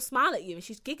things, or she'll smile at you, and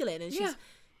she's giggling, and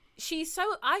she's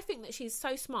so. I think that she's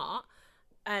so smart,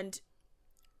 and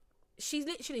she's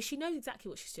literally, she knows exactly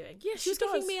what she's doing. Yeah, she was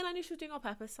kicking does. me, and I knew she was doing it on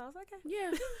purpose. So I was like, okay.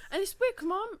 Yeah, and it's weird. 'Cause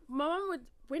my mum would,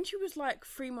 when she was like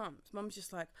 3 months, mum's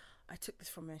just like, I took this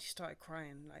from her and she started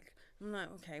crying. Like, I'm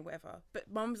like, okay, whatever. But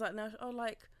mum's like, no, oh,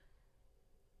 like,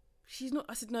 she's not.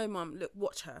 I said, no, mum, look,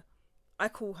 watch her. I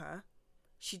call her.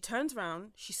 She turns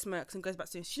around, she smirks and goes back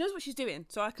to doing. She knows what she's doing,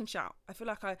 so I can shout. I feel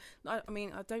like I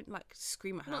mean, I don't like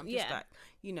scream at her. I'm just like,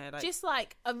 you know, like, just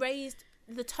like a raised.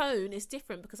 The tone is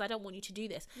different because I don't want you to do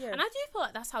this, and I do feel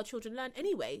like that's how children learn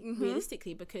anyway,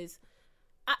 realistically, because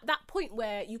at that point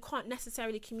where you can't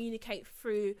necessarily communicate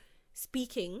through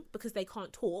speaking because they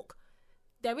can't talk,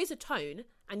 there is a tone,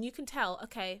 and you can tell,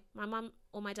 okay, my mum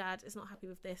or my dad is not happy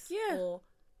with this, or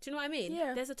do you know what I mean?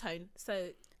 Yeah, there's a tone,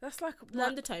 so that's like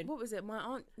learn the tone. What was it? My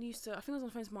aunt used to. I think I was on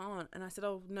the phone to my aunt, and I said,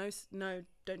 "Oh no,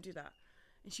 don't do that."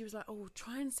 And she was like, "Oh,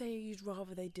 try and say you'd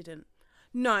rather they didn't."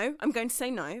 No, I'm going to say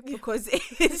no because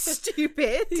it's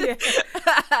stupid.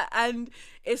 And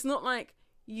it's not like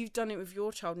you've done it with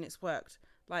your child and it's worked.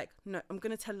 Like, no, I'm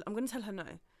gonna tell her no.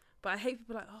 But I hate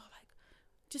people like, oh, like,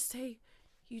 just say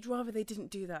you'd rather they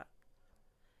didn't do that.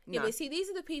 No. Yeah, but see, these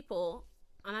are the people,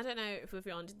 and I don't know if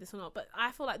everyone did this or not, but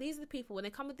I feel like these are the people, when they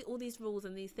come with all these rules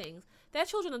and these things, their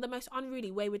children are the most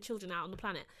unruly, wayward children out on the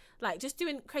planet. Like, just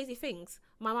doing crazy things.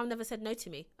 My mum never said no to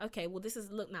me. Okay, well, this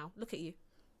is, look at you.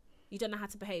 You don't know how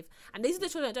to behave. And these are the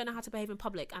children that don't know how to behave in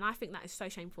public, and I think that is so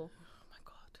shameful. Oh my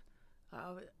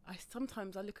God. I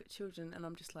sometimes I look at children and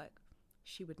I'm just like,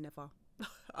 she would never.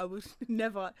 I would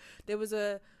never. There was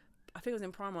I think it was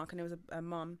in Primark, and there was a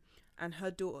mum, and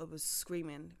her daughter was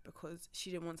screaming because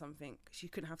she didn't want something. She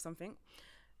couldn't have something.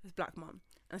 It was black mum.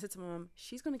 And I said to my mum,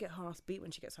 she's going to get her ass beat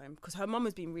when she gets home, because her mum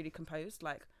was being really composed,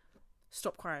 like,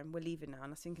 stop crying, we're leaving now. And I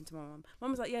was thinking to my mum.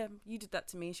 Mum was like, yeah, you did that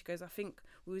to me. She goes, I think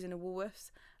we was in a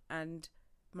Woolworths, and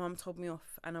mum told me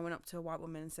off, and I went up to a white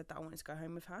woman and said that I wanted to go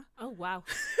home with her. Oh, wow.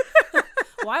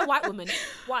 Why white women?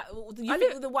 Why you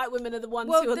think the white women are the ones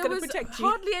who are going to protect you?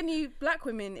 Hardly any black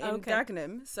women in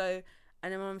Dagenham. So,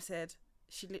 and then mum said,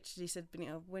 she literally said,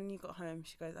 Benita, when you got home,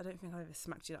 she goes, I don't think I've ever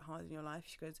smacked you that hard in your life.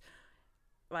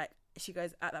 She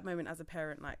goes, at that moment as a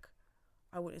parent, like,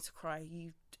 I wanted to cry.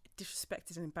 You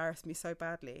disrespected and embarrassed me so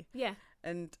badly. Yeah.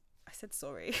 And I said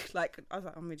sorry. Like, I was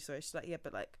like, I'm really sorry. She's like, yeah,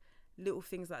 but like little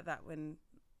things like that when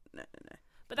no.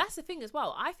 But that's the thing as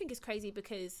well. I think it's crazy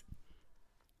because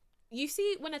you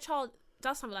see when a child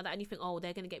does something like that and you think, oh,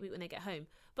 they're going to get beat when they get home.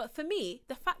 But for me,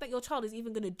 the fact that your child is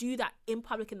even going to do that in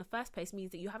public in the first place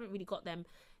means that you haven't really got them,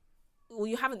 or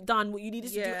you haven't done what you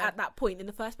needed to do at that point in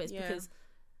the first place. Because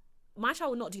my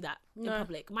child will not do that in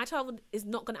public. My child is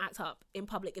not going to act up in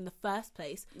public in the first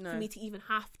place for me to even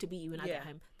have to beat you when I get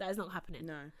home. That is not happening.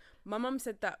 No. My mum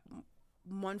said that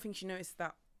one thing she noticed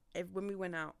that when we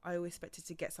went out, I always expected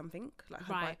to get something. Like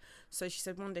her buy. So she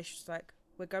said one day, she was like,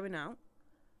 we're going out.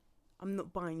 I'm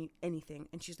not buying you anything.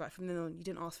 And she's like, from then on, you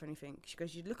didn't ask for anything. She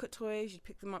goes, you'd look at toys, you'd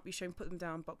pick them up, you show them, put them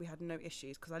down, but we had no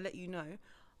issues because I let you know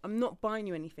I'm not buying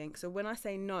you anything. So when I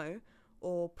say no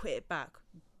or put it back,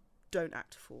 don't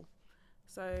act a fool.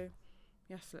 So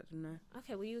you have to let them know.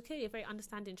 Okay, well, you were clearly a very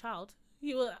understanding child.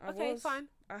 You were, fine.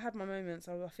 I had my moments.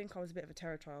 I think I was a bit of a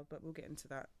terror child, but we'll get into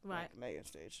that later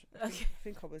stage. I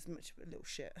think I was much of a little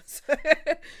shit.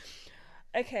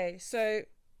 Okay, so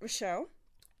Rochelle.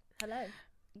 Hello.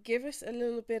 Give us a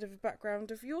little bit of a background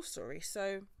of your story.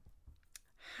 So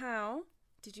how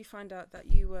did you find out that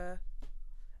you were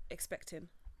expecting?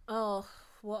 Oh,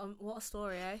 what a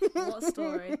story, eh? What a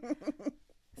story.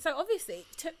 So obviously,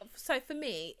 so for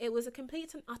me, it was a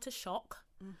complete and utter shock.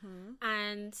 Mm-hmm.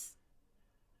 And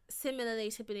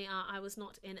similarly to Benita, I was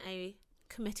not in a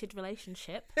committed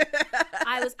relationship.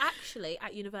 I was actually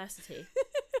at university.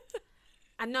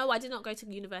 And no, I did not go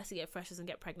to university at freshers and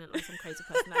get pregnant like some crazy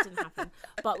person. That didn't happen.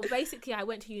 But basically, I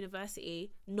went to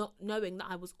university not knowing that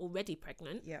I was already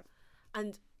pregnant. Yeah.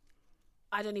 And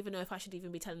I don't even know if I should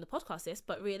even be telling the podcast this,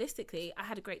 but realistically, I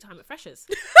had a great time at freshers.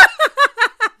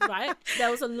 Right?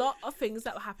 There was a lot of things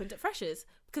that happened at freshers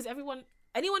because anyone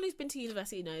who's been to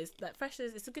university knows that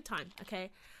freshers, it's a good time,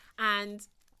 okay? And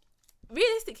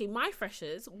realistically, my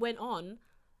freshers went on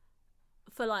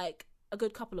for like a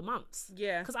good couple of months.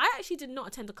 Yeah. Because I actually did not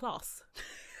attend a class.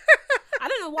 I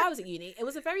don't know why I was at uni. It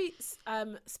was a very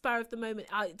spur of the moment.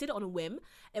 I did it on a whim.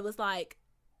 It was like,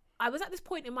 I was at this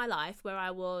point in my life where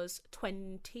I was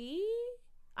 20.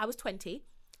 I was 20.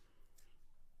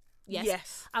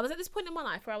 Yes. I was at this point in my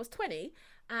life where I was 20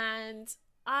 and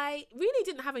I really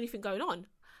didn't have anything going on.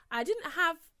 I didn't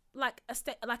have like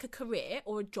a career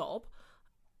or a job.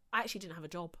 I actually didn't have a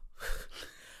job.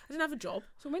 I didn't have a job.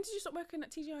 So when did you stop working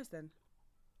at TGI's then?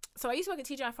 So I used to work at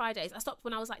TGI Fridays. I stopped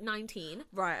when I was like 19.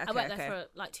 Right, okay, I worked there for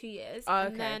like 2 years. Oh,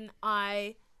 and then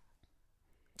I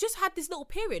just had this little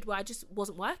period where I just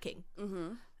wasn't working.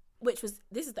 Mm-hmm. Which was,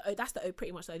 that's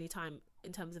pretty much the only time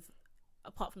in terms of,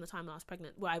 apart from the time I was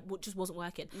pregnant, where I just wasn't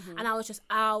working. Mm-hmm. And I was just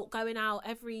going out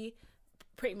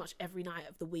pretty much every night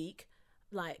of the week.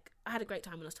 Like, I had a great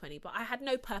time when I was 20, but I had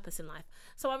no purpose in life.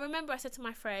 So I remember I said to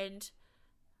my friend,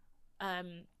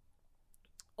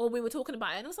 or we were talking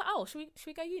about it, and I was like, oh, should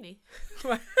we go uni?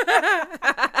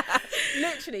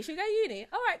 Literally, should we go uni?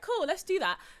 All right, cool, let's do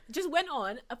that. Just went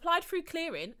on, applied through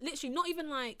clearing, literally not even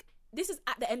like, this is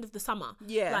at the end of the summer.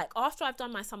 Yeah. Like, after I've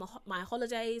done my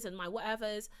holidays and my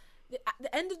whatevers, at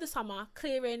the end of the summer,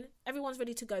 clearing, everyone's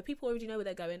ready to go. People already know where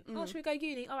they're going. Oh, should we go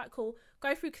uni? All right, cool.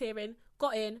 Go through clearing,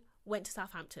 got in, went to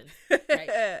Southampton. Great.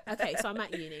 Okay, so I'm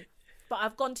at uni. But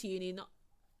I've gone to uni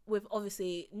with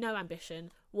obviously no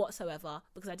ambition whatsoever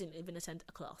because I didn't even attend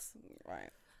a class.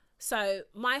 Right. So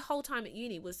my whole time at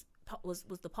uni was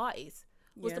the parties,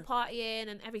 the partying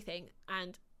and everything.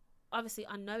 And obviously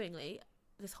unknowingly,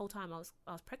 this whole time I was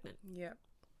pregnant. Yeah.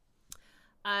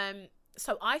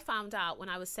 So I found out when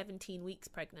I was 17 weeks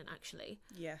pregnant, actually.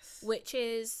 Yes. Which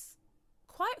is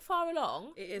quite far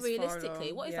along. It is realistically. far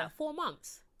along, What is that? 4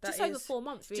 months? That just over 4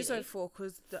 months, really. Just over 4,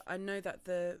 because I know that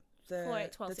the 4,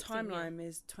 8, 12, 16, timeline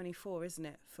is 24, isn't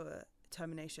it, for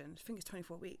termination? I think it's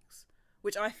 24 weeks,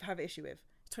 which I have an issue with.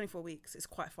 24 weeks is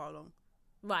quite far along.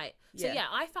 Right. So yeah,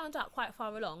 I found out quite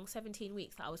far along, 17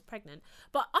 weeks, that I was pregnant.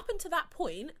 But up until that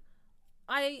point,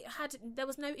 there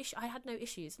was no issue. I had no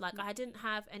issues. Like, I didn't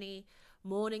have any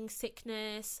morning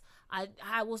sickness.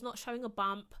 I was not showing a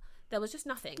bump. There was just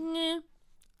nothing.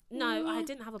 No, I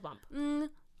didn't have a bump.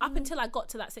 Up until I got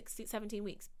to that 17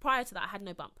 weeks. Prior to that, I had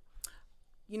no bump.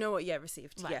 You know what? Yeah,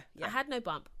 received. Right. Yeah. I had no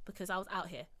bump because I was out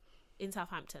here in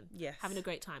Southampton. Yes. Having a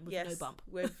great time with no bump.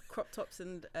 With crop tops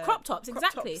and... crop tops,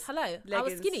 exactly. Tops, hello. leggings. I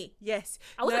was skinny. Yes.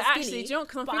 I wasn't actually, skinny, do you know what?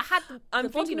 'Cause but I had the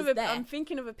body was there. I'm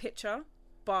thinking of a picture,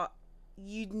 but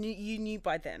you knew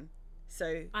by then.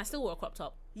 So... I still wore a crop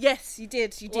top. Yes, you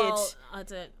did. Well, I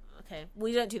don't... Okay.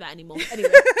 We don't do that anymore. Anyway.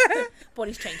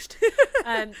 Body's changed.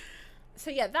 So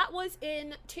yeah, that was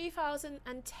in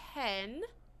 2010.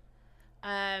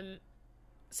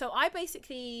 So I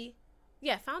basically,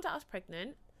 found out I was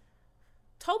pregnant,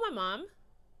 told my mum,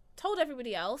 told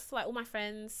everybody else, like all my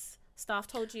friends, staff,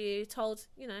 told,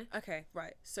 Okay,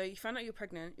 right. So you found out you're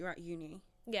pregnant, you're at uni.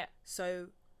 Yeah. So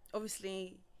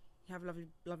obviously you have a lovely,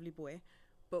 lovely boy,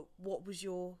 but what was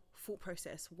your thought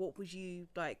process? What was you,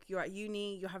 like, you're at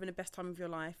uni, you're having the best time of your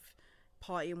life,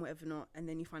 party and whatever not, and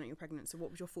then you find out you're pregnant. So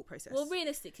what was your thought process? Well,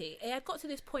 realistically, it had got to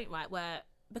this point, right, where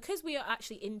because we are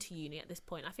actually into uni at this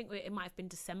point, I think it might have been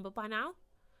December by now.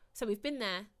 So we've been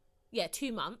there,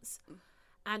 2 months.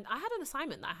 And I had an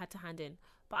assignment that I had to hand in,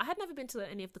 but I had never been to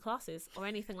any of the classes or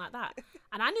anything like that.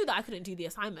 And I knew that I couldn't do the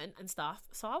assignment and stuff.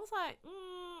 So I was like,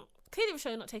 clearly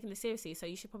Rochelle, you're not taking this seriously, so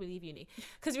you should probably leave uni.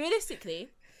 Because realistically,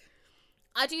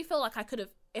 I do feel like I could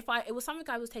have, if it was something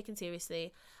I was taking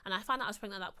seriously and I found out I was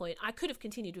pregnant at that point, I could have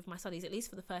continued with my studies at least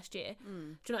for the first year.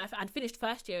 Do you know, if I'd finished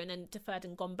first year and then deferred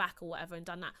and gone back or whatever and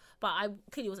done that. But I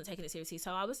clearly wasn't taking it seriously.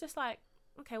 So I was just like,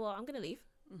 okay, well, I'm going to leave.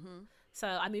 So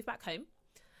I moved back home.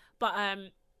 But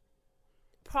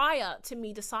prior to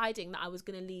me deciding that I was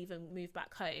going to leave and move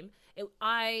back home,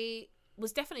 I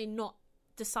was definitely not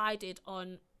decided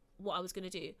on what I was going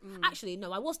to do. Actually,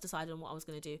 no, I was decided on what I was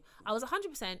going to do. I was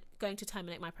 100% going to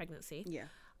terminate my pregnancy. Yeah.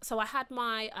 So I had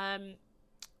my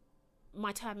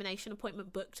my termination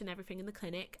appointment booked and everything in the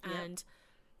clinic, and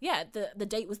the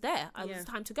date was there. It was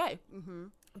time to go.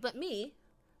 But me,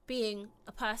 being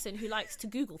a person who likes to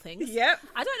Google things,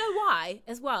 I don't know why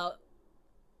as well.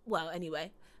 Well,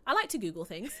 anyway, I like to Google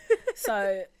things,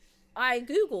 so I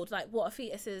googled like what a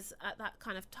fetus is at that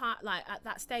kind of time, like at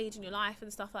that stage in your life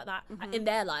and stuff like that, in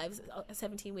their lives at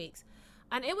 17 weeks,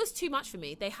 and it was too much for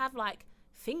me. They have like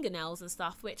fingernails and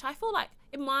stuff, which I feel like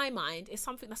in my mind is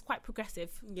something that's quite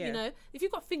progressive. You know, if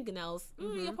you've got fingernails,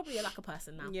 you're probably like a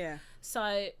person now.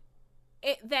 So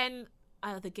it then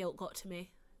the guilt got to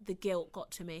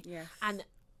me. Yes. And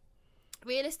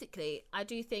realistically, I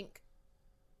do think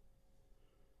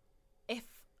if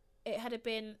it had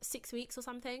been 6 weeks or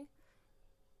something,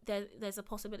 there's a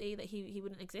possibility that he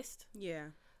wouldn't exist. Yeah.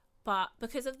 But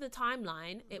because of the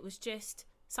timeline, it was just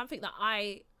something that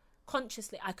I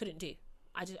consciously I couldn't do.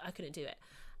 I couldn't do it.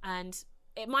 And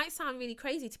it might sound really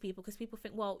crazy to people because people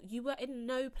think, well, you were in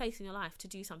no place in your life to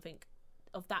do something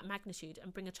of that magnitude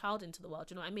and bring a child into the world.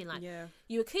 Do you know what I mean? Like, Yeah.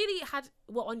 you were clearly had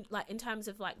like in terms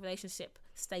of like relationship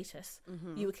status,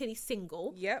 you were clearly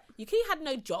single. Yep. You clearly had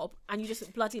no job and you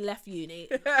just bloody left uni,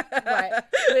 right?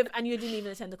 And you didn't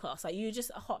even attend the class. Like, you were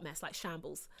just a hot mess, like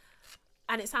shambles.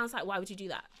 And it sounds like, why would you do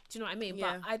that? Do you know what I mean?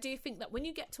 Yeah. But I do think that when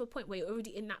you get to a point where you're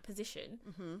already in that position,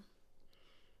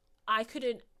 I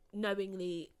couldn't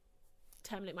knowingly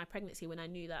terminate my pregnancy when I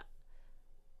knew that,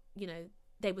 you know,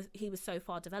 he was so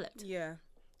far developed. Yeah.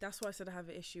 That's why I said I have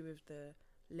an issue with the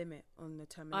limit on the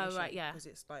termination. Oh, right, yeah. Because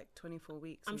it's like 24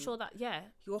 weeks. I'm sure that, yeah.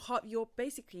 You're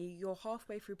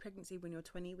halfway through pregnancy when you're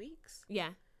 20 weeks. Yeah.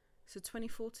 So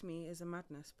 24 to me is a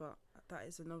madness, but that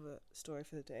is another story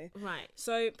for the day. Right.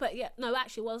 So, but yeah, no,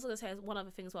 actually, what I was going to say is one other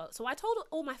thing as well. So I told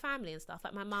all my family and stuff,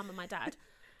 like my mum and my dad,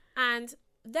 and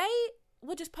they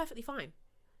were just perfectly fine.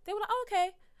 They were like, oh,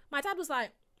 okay. My dad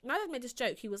made this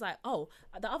joke. He was like, oh,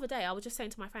 the other day I was just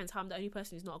saying to my friends how I'm the only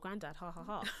person who's not a granddad. Ha ha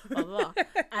ha. Blah, blah, blah.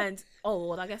 And, oh,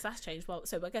 well, I guess that's changed. Well,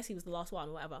 so I guess he was the last one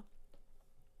or whatever.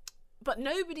 But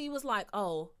nobody was like,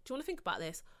 oh, do you want to think about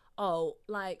this? Oh,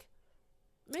 like,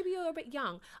 maybe you're a bit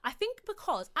young. I think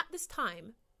because at this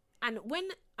time, and when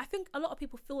I think a lot of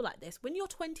people feel like this, when you're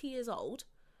 20 years old,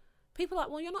 people are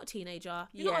like, well, you're not a teenager.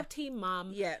 You're not a teen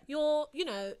mum. Yeah. You're, you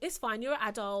know, it's fine. You're an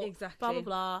adult. Exactly. Blah, blah,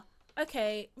 blah.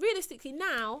 Okay, realistically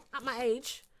now, at my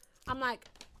age, I'm like,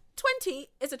 20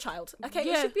 is a child. Okay,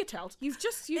 Yeah. it should be a child. You've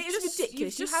just ridiculous.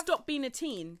 You've just stopped being a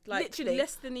teen. Like, Literally.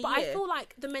 less than a but year. I feel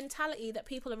like the mentality that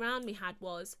people around me had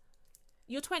was,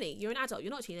 you're 20, you're an adult,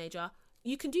 you're not a teenager.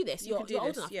 You can do this. You're old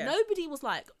enough. Yeah. Nobody was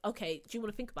like, okay, do you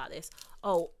want to think about this?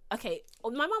 Oh, okay.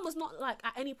 My mum was not like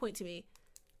at any point to me,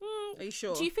 Are you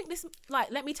sure? do you think this,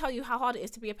 like, let me tell you how hard it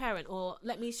is to be a parent, or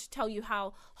let me tell you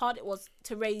how hard it was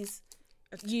to raise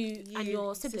you and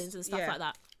your siblings and stuff like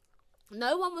that.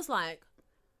 No one was like,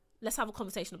 let's have a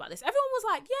conversation about this. Everyone was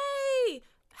like, yay,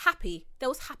 happy. There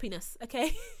was happiness,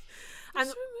 okay? And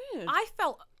so weird. I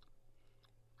felt,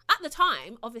 at the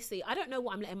time, obviously, I don't know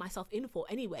what I'm letting myself in for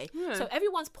anyway. Yeah. So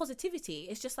everyone's positivity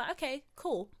is just like, okay,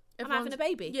 cool. I'm having a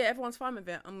baby. Yeah, everyone's fine with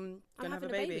it. I'm going to have a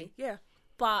baby. Yeah.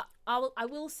 But I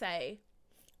will say,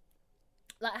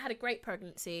 like, I had a great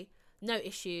pregnancy, no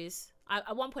issues.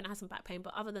 At one point I had some back pain,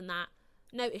 but other than that,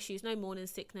 no issues, no morning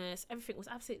sickness. Everything was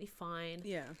absolutely fine.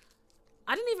 Yeah.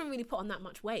 I didn't even really put on that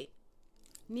much weight.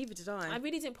 Neither did I. I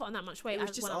really didn't put on that much weight. It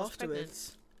was just when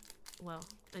afterwards. I was pregnant. Well,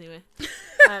 anyway.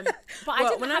 But I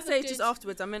didn't when I have say a good... just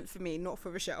afterwards, I meant for me, not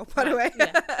for Rochelle, by the way.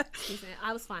 Yeah. Excuse me.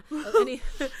 I was fine.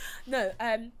 No.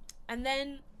 And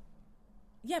then,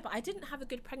 yeah, but I didn't have a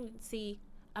good pregnancy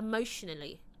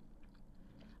emotionally.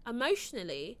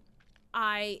 Emotionally,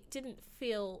 I didn't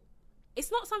feel...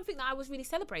 It's not something that I was really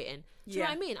celebrating. Do you know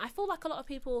what I mean? I feel like a lot of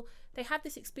people, they have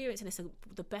this experience and it's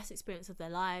the best experience of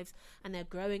their lives, and they're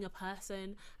growing a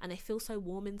person and they feel so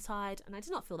warm inside, and I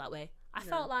did not feel that way. I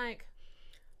felt like...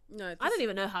 No, I don't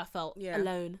even know how I felt Yeah.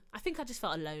 alone. I think I just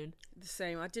felt alone. the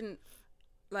same. I didn't,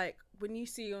 like, when you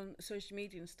see on social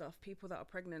media and stuff, people that are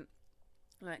pregnant,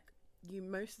 like,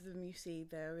 most of them you see,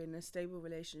 they're in a stable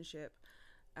relationship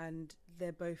and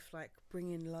they're both, like,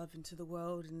 bringing love into the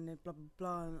world and they're blah, blah,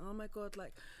 blah. And, oh, my God,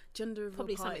 like, gender reveal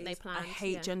Probably parties. something they planned. I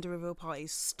hate yeah. gender reveal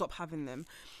parties. Stop having them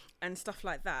and stuff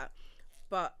like that.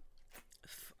 But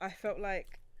I felt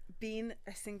like being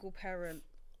a single parent,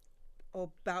 or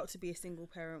about to be a single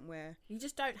parent, where You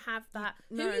just don't have that.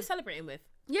 No. Who are you celebrating with?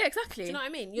 yeah, exactly. Do you know what I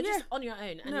mean? You're just on your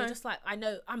own, and No. you're just like, I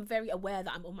know, I'm very aware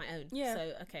that I'm on my own. Yeah.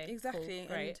 So okay, Exactly. cool,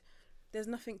 great. And there's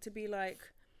nothing to be like,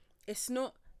 it's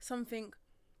not something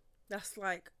that's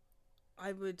like,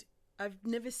 I've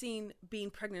never seen being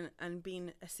pregnant and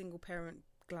being a single parent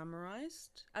glamorized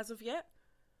as of yet.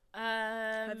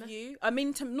 Have you? I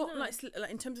mean, not no. like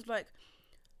in terms of like,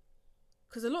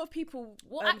 because a lot of people.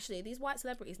 Well, actually, these white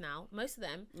celebrities now, most of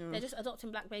them, Yeah. they're just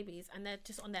adopting black babies, and they're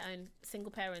just on their own,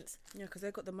 single parents. Yeah, because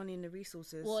they've got the money and the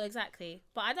resources. Well, exactly.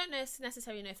 But I don't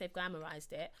necessarily know if they've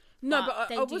glamorized it. No, but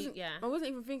they I do, wasn't. yeah. I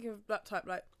wasn't even thinking of that type.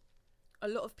 Like, a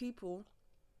lot of people,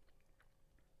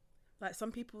 like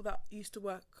some people that used to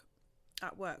work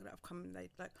at work that have come and they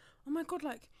like, oh my God,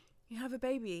 like you have a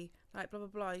baby, like blah blah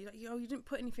blah. You like, you didn't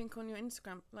put anything on your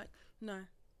Instagram, like no,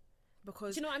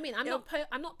 because Do you know what I mean?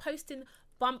 I'm not posting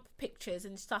bump pictures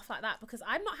and stuff like that because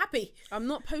I'm not happy. I'm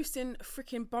not posting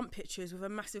freaking bump pictures with a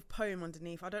massive poem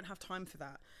underneath. I don't have time for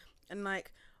that. And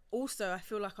like, also, I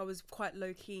feel like I was quite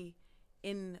low key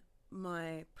in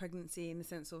my pregnancy in the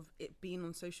sense of it being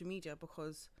on social media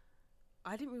because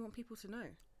I didn't really want people to know.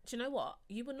 Do you know what?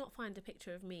 You would not find a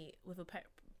picture of me with a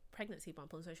pregnancy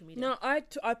bump on social media. No,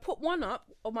 I put one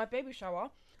up of my baby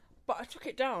shower, but I took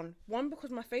it down. One,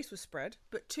 because my face was spread,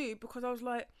 but two, because I was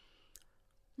like,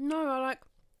 no,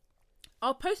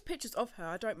 I'll post pictures of her,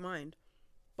 I don't mind.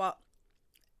 But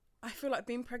I feel like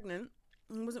being pregnant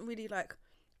wasn't really like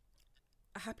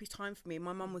a happy time for me.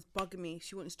 My mum was bugging me.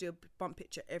 She wanted to do a bump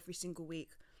picture every single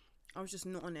week. I was just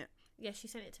not on it. Yeah, she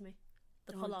sent it to me.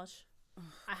 The collage. Oh,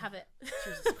 I have it.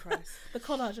 Jesus Christ. The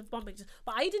collage of bump pictures.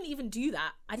 But I didn't even do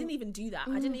that. I didn't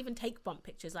even take bump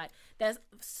pictures. Like, there's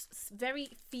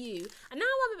very few. And now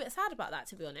I'm a bit sad about that,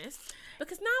 to be honest.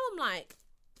 Because now I'm like,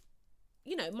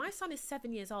 you know, my son is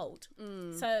 7 years old.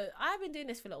 So I've been doing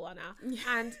this for a little while now.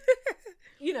 And,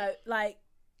 you know, like,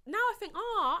 now I think,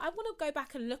 I want to go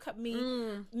back and look at me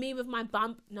with my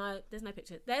bump. No, there's no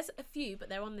picture. There's a few, but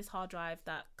they're on this hard drive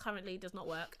that currently does not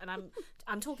work. And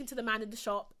I'm talking to the man in the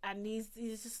shop, and he's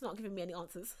just not giving me any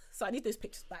answers. So I need those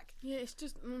pictures back. Yeah, it's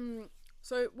just.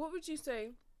 So what would you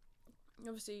say?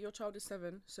 Obviously, your child is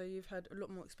 7, so you've had a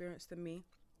lot more experience than me,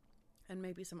 and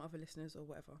maybe some other listeners or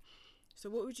whatever. So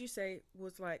what would you say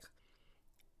was like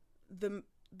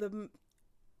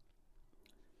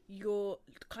your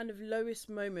kind of lowest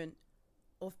moment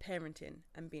of parenting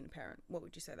and being a parent? What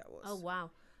would you say that was? Oh,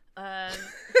 wow.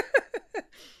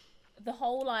 The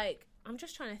whole, like, I'm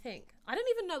just trying to think. I don't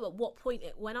even know at what point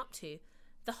it went up to.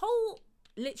 The whole,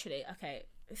 literally, okay,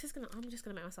 I'm just going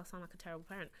to make myself sound like a terrible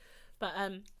parent. But,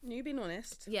 you being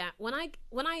honest. Yeah, when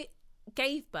I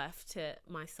gave birth to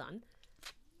my son,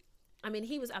 I mean,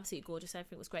 he was absolutely gorgeous.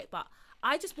 Everything was great, but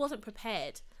I just wasn't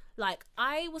prepared. Like,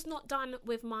 I was not done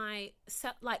with my...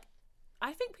 Like,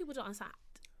 I think people don't understand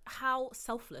how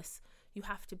selfless you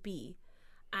have to be.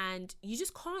 And you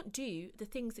just can't do the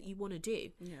things that you want to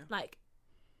do. Yeah. Like,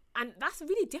 and that's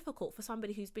really difficult for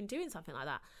somebody who's been doing something like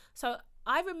that. So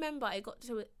I remember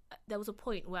there was a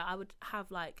point where I would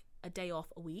have, like, a day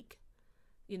off a week.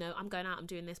 You know, I'm going out, I'm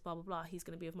doing this, blah, blah, blah. He's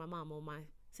going to be with my mum or my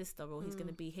sister, or he's going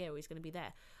to be here, or he's going to be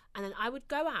there. And then I would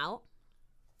go out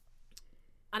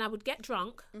and I would get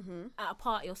drunk at a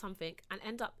party or something and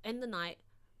end up in the night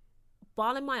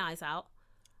bawling my eyes out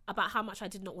about how much I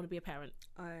did not want to be a parent.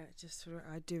 I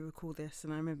do recall this,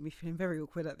 and I remember me feeling very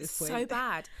awkward at this point. So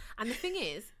bad. And the thing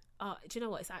is, do you know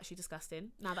what? It's actually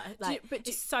disgusting. Now that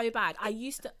it's so bad.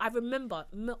 I remember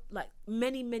like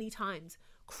many times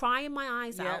crying my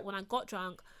eyes out when I got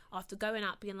drunk after going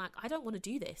out, being like, I don't want to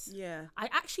do this. Yeah. I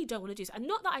actually don't want to do this. And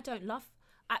not that I don't love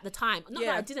at the time, not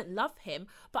that I didn't love him,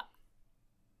 but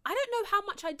I don't know how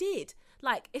much I did.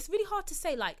 Like, it's really hard to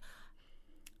say. Like,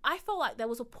 I felt like there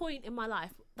was a point in my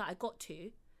life that I got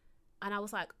to, and I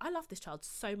was like, I love this child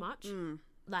so much.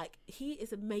 Like, he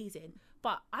is amazing.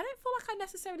 But I don't feel like I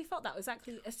necessarily felt that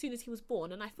exactly as soon as he was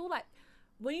born. And I feel like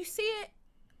when you see it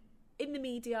in the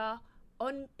media,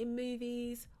 in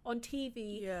movies, on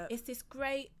TV, it's this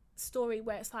great story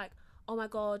where it's like, oh my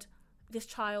God, this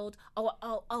child,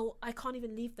 I can't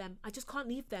even leave them. I just can't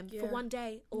leave them for one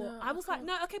day. Or no, I was like,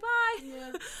 no, okay, bye.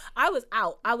 Yeah. I was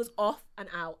out. I was off and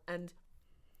out. And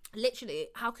literally,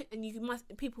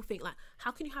 people think like,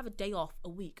 how can you have a day off a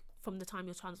week from the time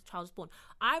your child was born?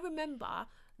 I remember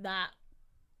that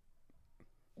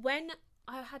when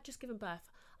I had just given birth,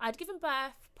 I'd given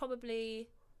birth probably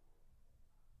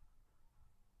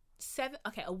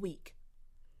a week.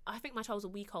 I think my child was a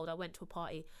week old. I went to a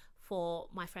party for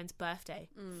my friend's birthday.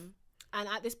 And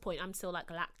at this point, I'm still like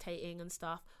lactating and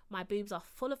stuff. My boobs are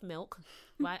full of milk,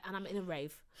 right? And I'm in a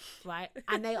rave, right?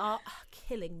 And they are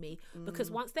killing me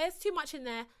because once there's too much in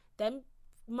there, them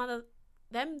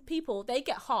people, they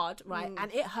get hard, right?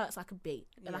 And it hurts like a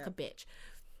bitch.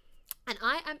 And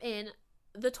I am in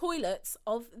the toilets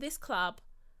of this club,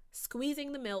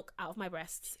 squeezing the milk out of my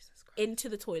breasts into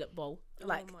the toilet bowl.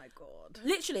 Like, oh my God.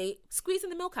 Literally squeezing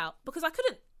the milk out because I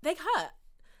couldn't. They hurt.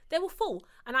 They were full,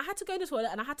 and I had to go to the toilet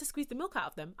and I had to squeeze the milk out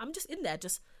of them. I'm just in there,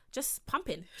 just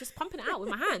pumping it out with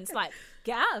my hands. Like,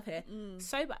 get out of here.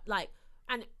 So bad. Like,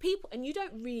 and you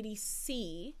don't really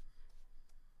see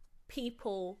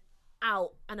people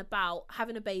out and about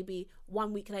having a baby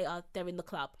 1 week later, they're in the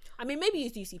club. I mean, maybe you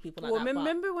do see people like that.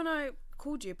 Remember when I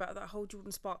called you about that whole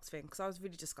Jordan Sparks thing? Because I was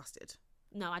really disgusted.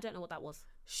 No, I don't know what that was.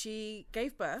 She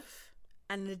gave birth,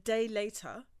 and a day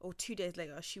later, or 2 days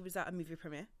later, she was at a movie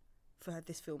premiere for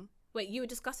this film. Wait, you were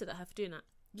disgusted at her for doing that?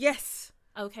 Yes.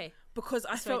 Okay. Because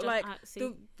I felt like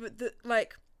But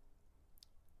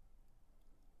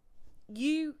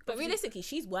realistically,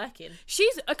 she's working.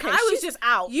 She's okay. I was just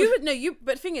out. But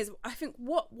the thing is, I think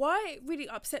why it really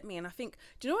upset me, and I think,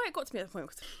 do you know why it got to me at that point?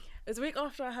 Because it was a week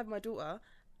after I had my daughter,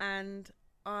 and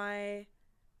oh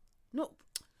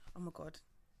my God.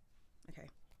 Okay.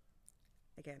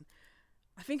 Again.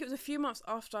 I think it was a few months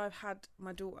after I've had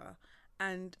my daughter,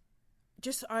 and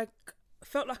just I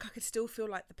felt like I could still feel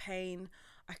like the pain.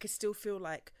 I could still feel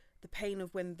like the pain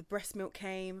of when the breast milk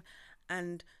came,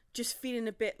 and just feeling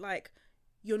a bit like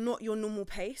you're not your normal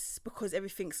pace because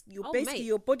everything's basically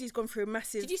your body's gone through a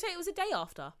massive. Did you say it was a day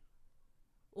after?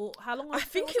 Or how long? I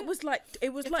think it was like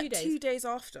 2 days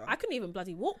after. I couldn't even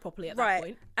bloody walk properly at that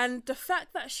point. And the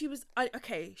fact that she was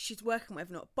she's working,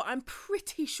 whatever not, but I'm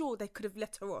pretty sure they could have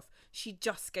let her off. She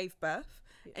just gave birth,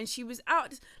 and she was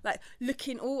out like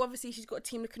looking all. Obviously, she's got a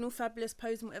team looking all fabulous,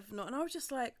 posing whatever not. And I was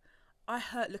just like, I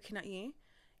hurt looking at you.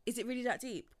 Is it really that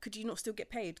deep? Could you not still get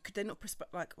paid? Could they not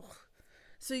like? Ugh.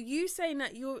 So you saying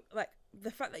that you're like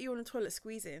the fact that you're on the toilet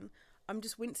squeezing. I'm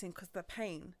just wincing because the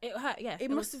pain. It hurt, yeah. It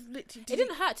must have literally. It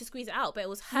didn't hurt to squeeze it out, but it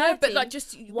was hurting. No, but like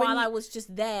just while I was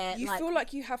just there. You feel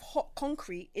like you have hot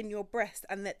concrete in your breast,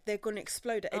 and that they're going to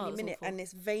explode at any minute, awful. And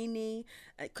it's veiny.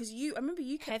 Because I remember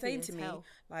you kept saying to me,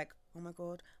 like, "Oh my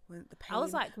God, when the pain." I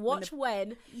was like, "Watch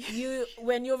when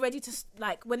you're ready to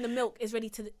like when the milk is ready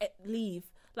to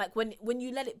leave, like when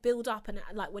you let it build up and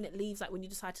like when it leaves, like when you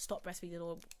decide to stop breastfeeding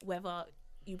or whether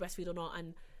you breastfeed or not,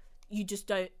 and you just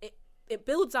don't." It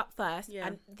builds up first,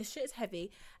 and the shit is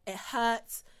heavy. It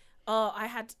hurts. Oh,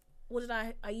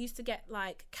 I used to get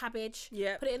like cabbage.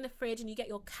 Yeah. Put it in the fridge, and you get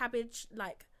your cabbage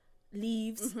like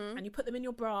leaves, and you put them in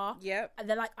your bra. Yeah. And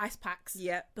they're like ice packs.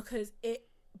 Yeah. Because it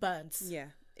burns. Yeah.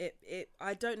 It.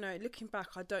 I don't know. Looking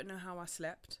back, I don't know how I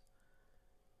slept.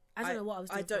 I don't know what I was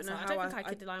doing. I don't know how I think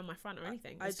I could lie on my front or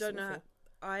anything. I don't know.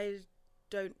 I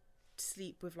don't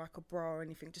sleep with like a bra or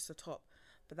anything, just a top.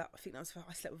 But I think that was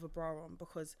I slept with a bra on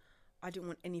because I didn't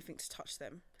want anything to touch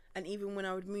them. And even when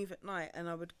I would move at night and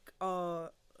I would,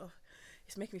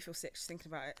 it's making me feel sick just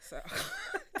thinking about it. So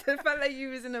the fact that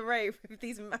you was in a rave with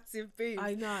these massive boobs.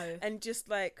 I know. And just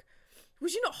like,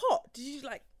 was you not hot? Did you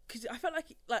like, because I felt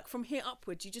like from here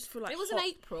upwards, you just feel like it was hot. in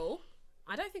April.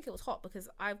 I don't think it was hot because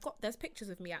there's pictures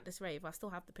of me at this rave. I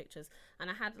still have the pictures, and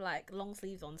I had like long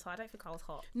sleeves on, so I don't think I was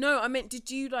hot. No, I meant,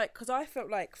 did you like? Because I felt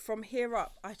like from here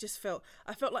up, I felt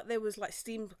like there was like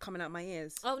steam coming out my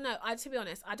ears. Oh no, to be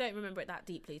honest, I don't remember it that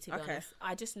deeply. To be honest,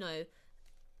 I just know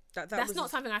that's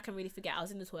not something I can really forget. I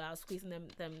was in the toilet, I was squeezing them.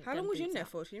 How long was you in there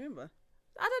for? Do you remember?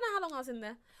 I don't know how long I was in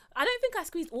there. I don't think I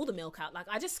squeezed all the milk out. Like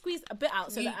I just squeezed a bit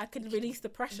out so that I could release the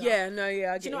pressure. Yeah, no,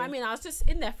 yeah. Do you know what I mean? I was just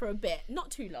in there for a bit,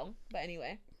 not too long, but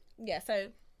anyway. Yeah, so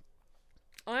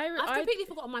I've completely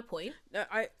forgotten my point. No,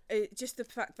 just the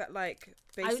fact that like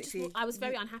basically I was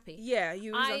very unhappy. Yeah,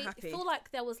 you was unhappy. I feel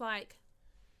like there was like,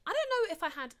 I don't know if I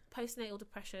had postnatal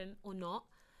depression or not,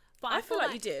 but I feel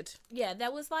like you did. Yeah,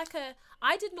 there was like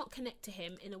I did not connect to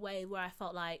him in a way where I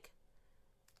felt like,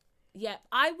 yeah,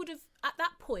 I would have at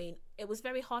that point. It was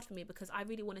very hard for me because I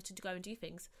really wanted to go and do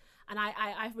things, and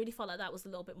I really felt like that was a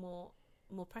little bit more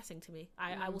pressing to me.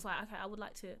 I was like, okay, I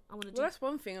want to do. Well, that's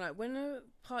one thing. Like when a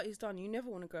party's done, you never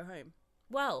want to go home.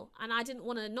 Well, and I didn't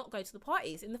want to not go to the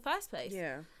parties in the first place.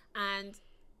 Yeah. And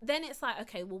then it's like,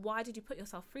 okay, well, why did you put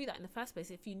yourself through that in the first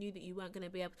place if you knew that you weren't going to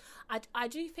be able? I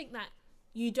do think that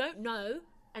you don't know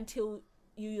until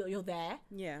you're there.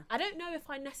 Yeah. I don't know if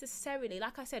I necessarily,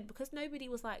 like I said, because nobody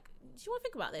was like, do you want to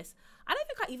think about this? I don't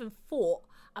think I even thought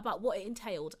about what it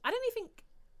entailed. I don't even think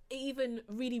it even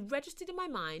really registered in my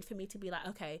mind for me to be like,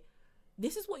 okay,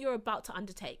 this is what you're about to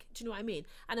undertake. Do you know what I mean?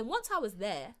 And then once I was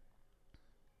there,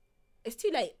 it's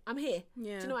too late. I'm here.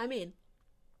 Yeah. Do you know what I mean?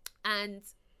 And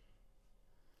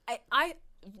I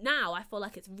now I feel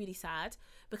like it's really sad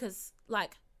because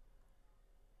like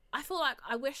I feel like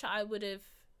I wish I would have,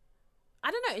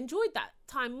 I don't know, enjoyed that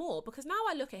time more, because now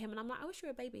I look at him and I'm like, I wish you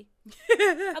were a baby.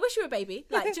 I wish you were a baby.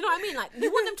 Like, do you know what I mean? Like,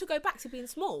 you want them to go back to being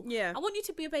small. Yeah. I want you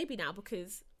to be a baby now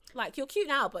because, like, you're cute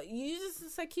now, but you just are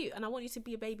so cute and I want you to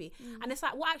be a baby. Mm. And it's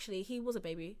like, well, actually, he was a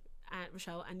baby,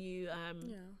 Rochelle, and you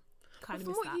kind of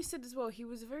from missed what that. You said as well, he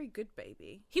was a very good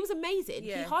baby. He was amazing.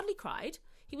 Yeah. He hardly cried.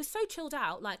 He was so chilled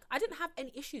out. Like, I didn't have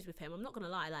any issues with him. I'm not going to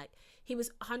lie. Like, he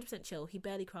was 100% chill. He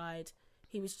barely cried.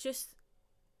 He was just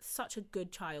such a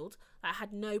good child. Like,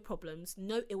 had no problems,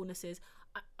 no illnesses.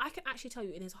 I can actually tell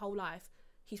you in his whole life,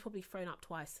 he's probably thrown up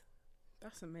twice.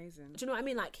 That's amazing. Do you know what I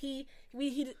mean? Like, he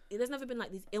there's never been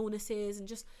like these illnesses,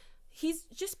 and he's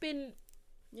just been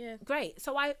great.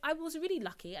 So I was really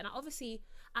lucky, and I obviously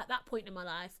at that point in my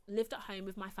life lived at home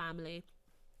with my family,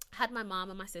 had my mum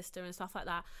and my sister and stuff like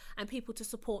that, and people to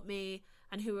support me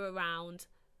and who were around,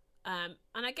 and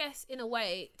I guess in a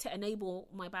way to enable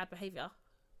my bad behaviour.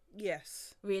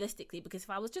 Yes. Realistically, because if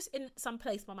I was just in some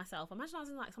place by myself, imagine I was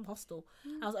in like some hostel,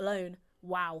 I was alone.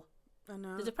 Wow. I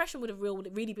know. The depression would have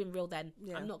really been real then.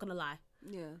 Yeah. I'm not gonna lie.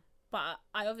 Yeah. But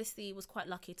I obviously was quite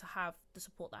lucky to have the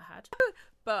support that I had.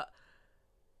 But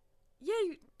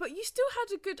yeah, but you still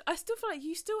had a good. I still feel like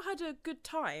you still had a good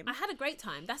time. I had a great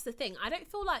time. That's the thing. I don't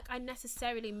feel like I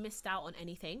necessarily missed out on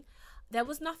anything. There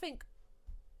was nothing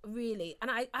really, and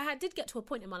I did get to a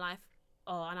point in my life.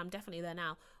 Oh, and I'm definitely there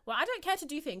now. Well, I don't care to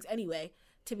do things anyway.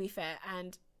 To be fair,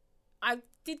 and I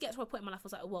did get to a point in my life where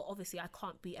I was like, well, obviously I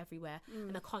can't be everywhere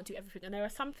and I can't do everything. And there are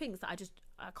some things that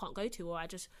I can't go to, or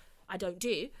I don't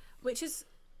do, which is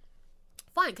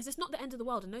fine because it's not the end of the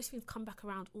world and those things come back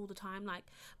around all the time. Like,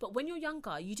 but when you're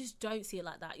younger, you just don't see it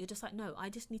like that. You're just like, no, I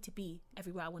just need to be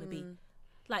everywhere I want to be.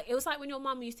 Like, it was like when your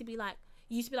mum used to be like,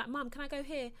 Mum, can I go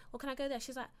here or can I go there?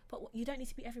 She's like, but you don't need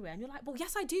to be everywhere. And you're like, well,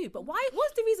 yes, I do. But why?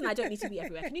 What's the reason I don't need to be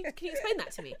everywhere? Can you explain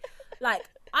that to me? Like,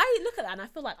 I look at that and I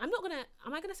feel like am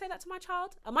I going to say that to my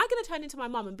child? Am I going to turn into my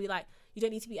mum and be like, you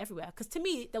don't need to be everywhere? Because to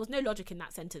me, there was no logic in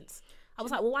that sentence. I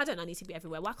was like, well, why don't I need to be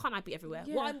everywhere? Why can't I be everywhere?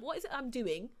 Yeah. What is it I'm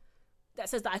doing that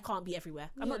says that I can't be everywhere?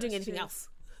 I'm not doing anything else.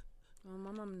 Well,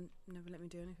 my mum never let me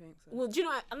do anything. So. Well, do you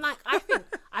know what? I'm like, I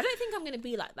don't think I'm going to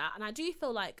be like that. And I do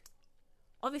feel like,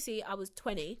 obviously I was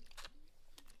 20.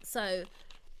 So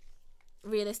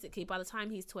realistically, by the time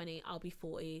he's 20, I'll be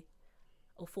 40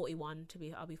 or 41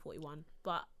 I'll be 41.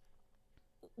 But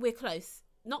we're close.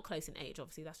 Not close in age,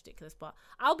 obviously, that's ridiculous, but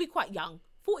I'll be quite young.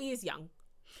 40 is young.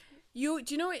 Do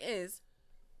you know what it is?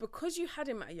 Because you had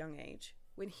him at a young age,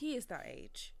 when he is that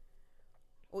age,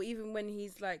 or even when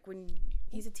he's like, when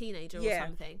he's a teenager or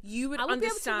something, you would I would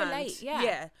understand. be able to relate,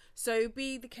 yeah. So it'd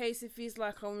be the case if he's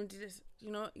like, I want to do this,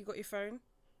 you know, you got your phone?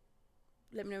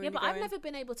 Let me know when you're but going. I've never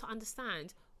been able to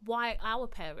understand why our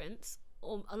parents,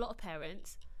 or a lot of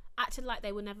parents, acted like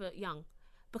they were never young.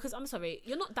 Because I'm sorry,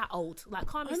 you're not that old. Like,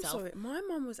 calm yourself. I'm sorry, my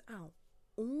mum was out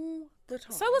all the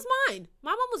time. So was mine.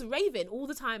 My mum was raving all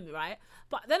the time, right?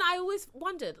 But then I always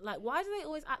wondered, like, why do they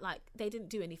always act like they didn't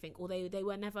do anything, or they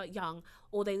were never young,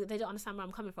 or they don't understand where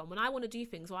I'm coming from when I want to do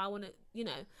things, or I want to, you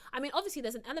know. I mean, obviously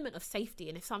there's an element of safety,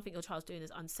 and if something your child's doing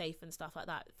is unsafe and stuff like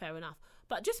that, fair enough.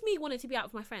 But just me wanting to be out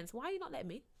with my friends, why are you not letting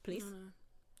me, please? Do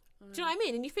you know what I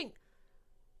mean? And you think,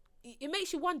 it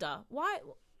makes you wonder, why,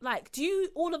 like, do you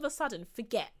all of a sudden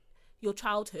forget your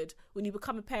childhood when you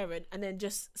become a parent and then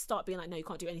just start being like, no, you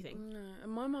can't do anything? No.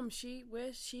 And my mum,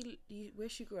 where she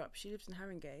grew up, she lives in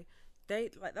Haringey.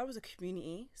 That was a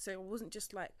community, so it wasn't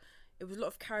just like, it was a lot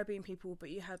of Caribbean people, but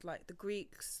you had like the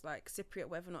Greeks, like Cypriot,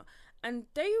 whatever not, and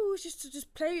they always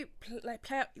just play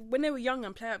out when they were young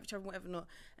and play out with each other, whatever not.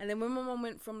 And then when my mum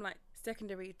went from like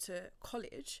secondary to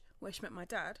college, where she met my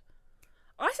dad,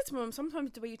 I said to my mum,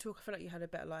 sometimes the way you talk, I feel like you had a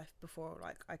better life before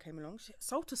like I came along. She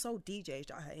soul to soul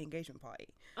DJs at her engagement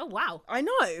party. Oh wow. I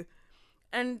know.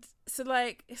 And so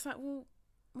like, it's like, well,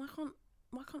 why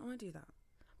can't I do that?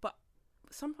 But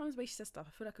sometimes the way she says stuff,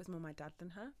 I feel like it was more my dad than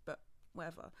her, but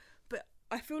whatever. But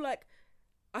I feel like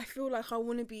I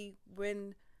want to be,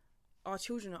 when our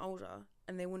children are older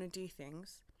and they want to do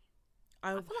things,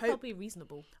 I feel like I'll be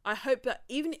reasonable. I hope that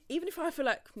even if I feel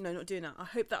like, no, not doing that, I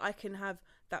hope that I can have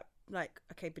that, like,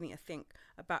 okay, Benita, think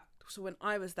about, so when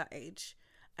I was that age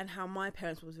and how my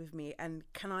parents was with me, and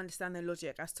can I understand their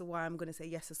logic as to why I'm going to say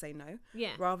yes or say no,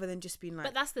 rather than just being like.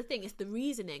 But that's the thing, it's the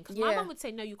reasoning, because my mum would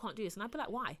say, no, you can't do this, and I'd be like,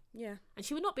 why? And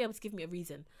she would not be able to give me a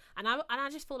reason, and I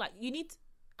just feel like you need,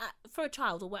 for a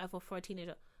child or whatever, for a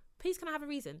teenager, please, can I have a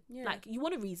reason? Like, you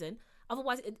want a reason,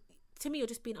 otherwise to me you're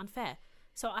just being unfair.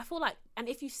 So I feel like, and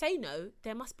if you say no,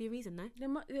 there must be a reason, no?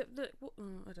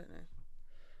 I don't know.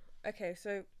 Okay,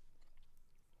 so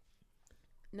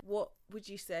what would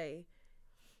you say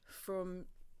from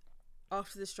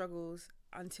after the struggles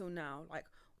until now? Like,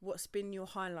 what's been your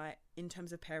highlight in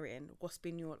terms of parenting? What's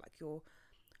been your, like, I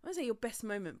won't say your best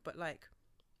moment, but like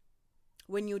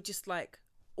when you're just like,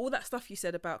 all that stuff you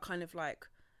said about kind of like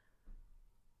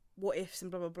what ifs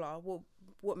and blah blah blah,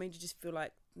 what made you just feel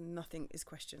like nothing is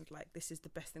questioned, like this is the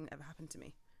best thing that ever happened to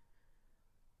me?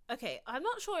 Okay, I'm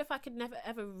not sure if I could never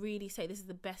ever really say this is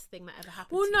the best thing that ever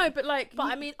happened. Well, to no, me. but like,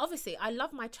 I mean, obviously, I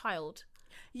love my child.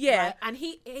 Yeah, right? And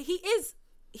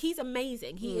he's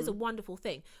amazing. He is a wonderful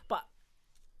thing. But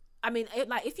I mean,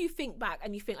 like, if you think back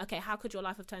and you think, okay, how could your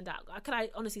life have turned out? Could I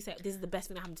honestly say this is the best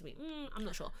thing that happened to me? I'm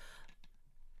not sure.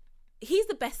 He's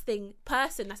the best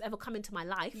person that's ever come into my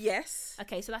life. Yes.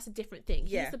 Okay, so that's a different thing.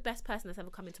 Yeah. He's the best person that's ever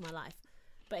come into my life.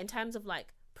 But in terms of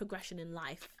like progression in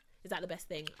life, is that the best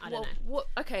thing? I don't know.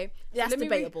 Okay, that's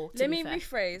debatable. Let me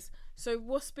rephrase. So,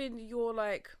 what's been your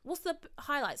like? What's the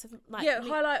highlights of like?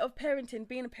 Highlight of parenting,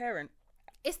 being a parent.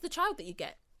 It's the child that you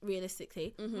get,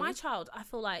 realistically. Mm-hmm. My child, I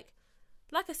feel like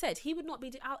like I said, he would not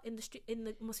be out in the street, in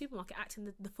the supermarket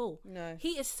acting the fool. No.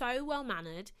 He is so well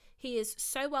mannered. He is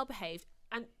so well behaved,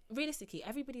 and realistically,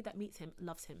 everybody that meets him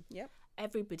loves him. Yep.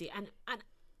 Everybody, and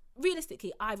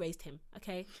realistically, I raised him.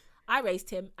 Okay, I raised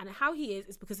him, and how he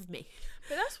is because of me.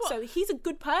 But that's what. So he's a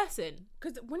good person.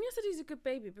 Because when you said he's a good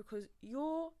baby, because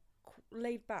you're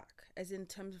laid back, as in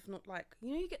terms of not like,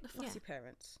 you know, you get the fussy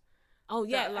parents. Oh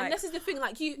yeah, like, and this is the thing.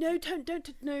 Like you, no, don't,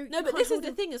 no. no. But this is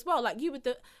the thing as well. Like you with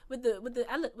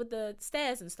the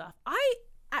stairs and stuff. I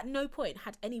at no point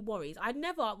had any worries. I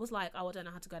never was like, oh, I don't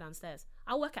know how to go downstairs.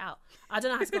 I'll work it out. I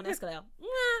don't know how to go on an escalator.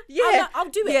 Yeah, I'll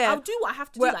do it. yeah. I'll do what I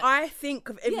have to Well, do. Like, I think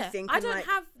of everything. I don't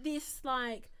have this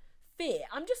like fear.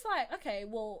 I'm just like, okay,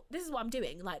 well, this is what I'm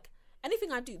doing. Like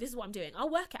anything I do, this is what I'm doing. I'll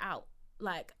work it out.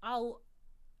 Like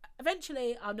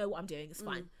eventually I'll know what I'm doing. It's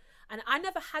fine. And I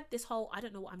never had this whole I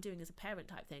don't know what I'm doing as a parent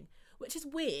type thing, which is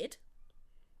weird.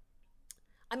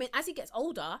 I mean, as he gets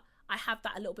older, I have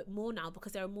that a little bit more now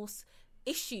because there are more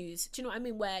issues. Do you know what I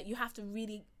mean? Where you have to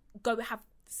really go have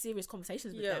serious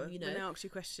conversations with them. You know, when they ask you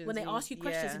questions. When they ask you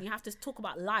questions, and you have to talk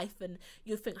about life, and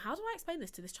you think, how do I explain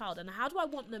this to this child, and how do I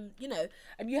want them? You know,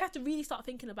 and you have to really start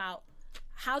thinking about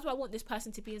how do I want this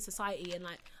person to be in society, and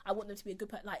like I want them to be a good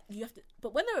person. Like you have to,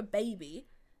 but when they're a baby,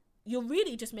 you're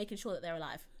really just making sure that they're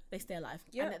alive. They stay alive,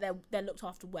 and that they're looked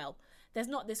after well. There's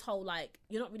not this whole like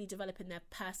you're not really developing their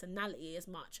personality as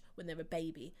much when they're a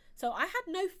baby. So I had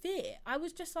no fear. I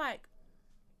was just like,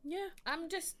 yeah, I'm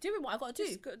just doing what I got to do.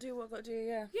 Just got to do what I got to do.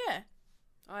 Yeah. Yeah.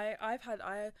 I'm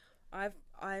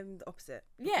the opposite.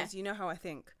 Yeah. Because you know how I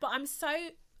think. But I'm so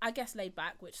I guess laid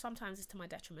back, which sometimes is to my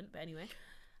detriment. But anyway.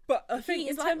 But I think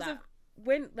in terms like of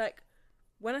when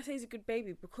I say he's a good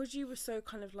baby, because you were so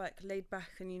kind of like laid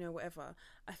back and you know whatever,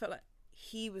 I felt like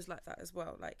he was like that as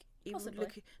well. Like even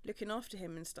looking after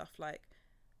him and stuff. Like,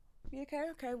 yeah,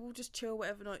 okay, we'll just chill,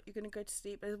 whatever. Not you're gonna go to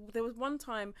sleep. There was one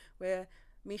time where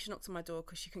Misha knocked on my door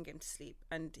because she couldn't get him to sleep,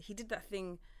 and he did that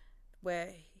thing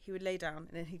where he would lay down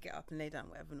and then he'd get up and lay down,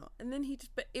 whatever not. And then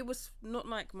but it was not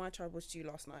like my child was due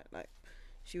last night. Like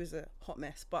she was a hot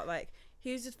mess, but like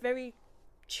he was just very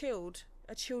chilled,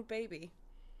 a chilled baby.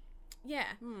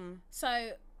 Yeah.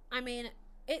 So I mean,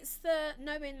 it's the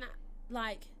knowing that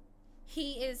like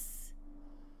he is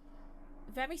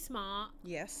very smart.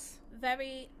 Yes.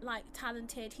 Very like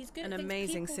talented. He's good. An at things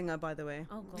amazing singer, by the way.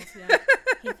 Oh god, yeah.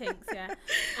 He thinks, yeah.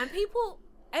 And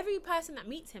every person that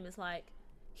meets him is like,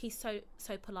 he's so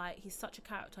polite. He's such a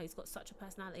character. He's got such a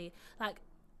personality. Like,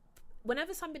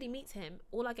 whenever somebody meets him,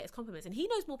 all I get is compliments. And he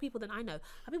knows more people than I know.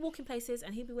 I'll be walking places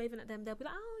and he'll be waving at them. They'll be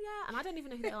like, oh yeah, and I don't even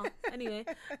know who they are. Anyway,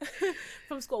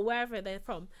 from school, wherever they're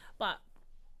from. But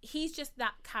he's just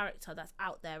that character that's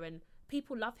out there, and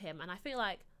people love him. And I feel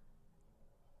like,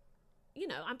 you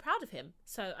know, I'm proud of him.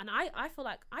 So, and I feel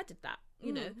like I did that.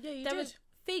 You know, yeah, you there did. are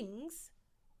things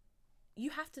you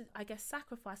have to, I guess,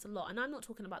 sacrifice a lot. And I'm not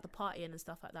talking about the partying and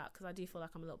stuff like that, because I do feel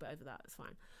like I'm a little bit over that. It's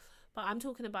fine. But I'm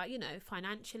talking about, you know,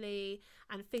 financially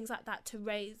and things like that to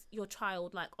raise your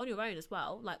child, like, on your own as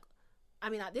well. Like, I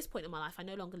mean, at this point in my life, I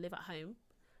no longer live at home,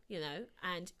 you know,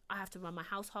 and I have to run my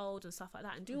household and stuff like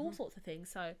that and do all sorts of things.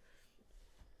 So,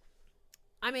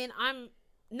 I mean, I'm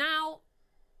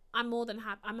more than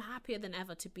happy. I'm happier than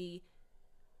ever to be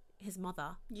his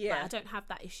mother. Yeah. Like, I don't have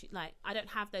that issue. Like, I don't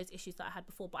have those issues that I had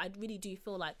before, but I really do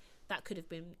feel like that could have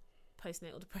been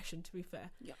postnatal depression, to be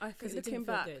fair. Yeah, I think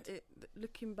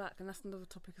looking back, and that's another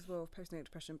topic as well of postnatal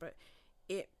depression, but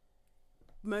it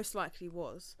most likely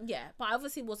was. Yeah, but I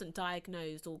obviously wasn't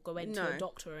diagnosed or going to a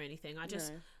doctor or anything. I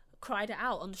just cried it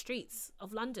out on the streets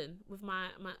of London with my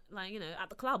like, you know, at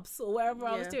the clubs or wherever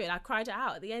I was doing. I cried it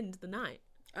out at the end of the night.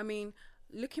 I mean,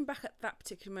 looking back at that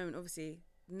particular moment, obviously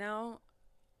now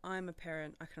I'm a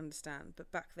parent, I can understand,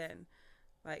 but back then,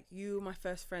 like, you were my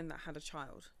first friend that had a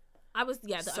child. I was,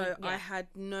 I had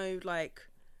no like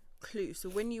clue. So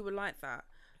when you were like that,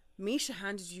 Misha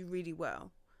handled you really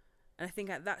well, and I think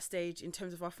at that stage, in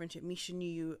terms of our friendship, Misha knew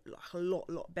you like a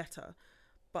lot better.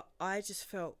 But I just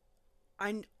felt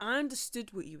I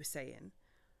understood what you were saying,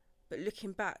 but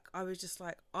looking back, I was just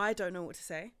like, I don't know what to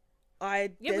say.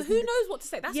 But who knows what to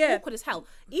say? That's awkward as hell.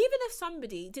 Even if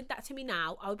somebody did that to me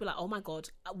now, I would be like, oh my god,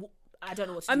 I don't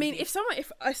know what to do. I mean, if someone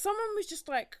was just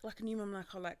like a new mum, like,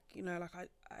 oh, like, you know,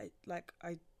 like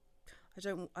I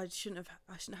shouldn't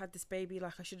have had this baby,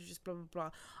 like I should have just blah blah blah.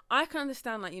 I can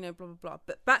understand, like, you know, blah blah blah.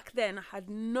 But back then, I had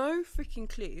no freaking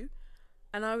clue,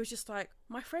 and I was just like,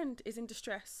 my friend is in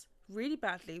distress, really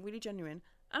badly, really genuine,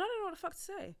 and I don't know what the fuck to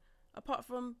say apart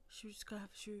from should we go have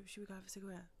a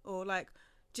cigarette, or like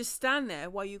just stand there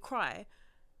while you cry.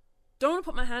 Don't want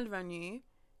to put my hand around you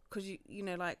because you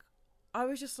know, like. I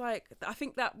was just like, I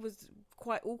think that was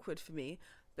quite awkward for me.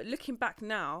 But looking back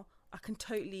now, I can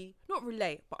totally not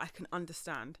relate, but I can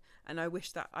understand. And I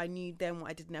wish that I knew then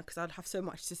what I did now, because I'd have so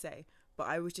much to say. But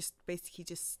I was just basically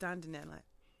just standing there like,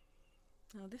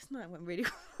 oh, this night went really,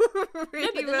 really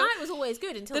No, but the well. night was always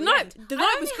good until The the night- end. the I night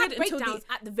only was had good until the- breakdowns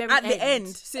at the very at end. the end.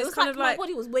 So it it's was kind like of like, my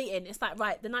body was waiting. It's like,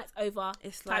 right, the night's over.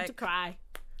 it's Time like, to cry.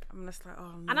 I'm just like,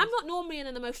 oh no. And I'm not normally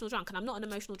an emotional drunk, and I'm not an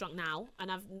emotional drunk now,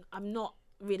 and I'm not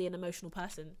really an emotional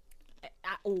person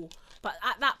at all. But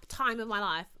at that time of my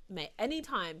life, mate, any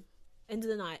time, end of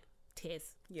the night,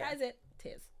 tears. Yeah. That is it,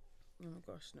 tears. Oh my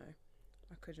gosh, no.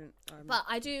 I couldn't. But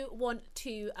I do want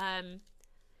to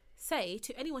say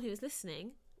to anyone who is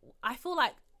listening, I feel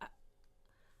like,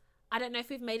 I don't know if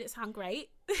we've made it sound great.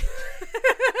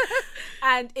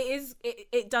 And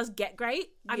it does get great.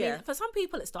 I mean, for some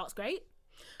people it starts great.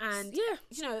 And,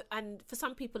 you know, and for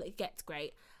some people it gets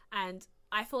great. And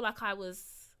I feel like I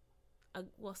was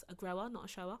a grower, not a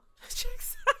shower.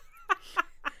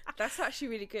 That's actually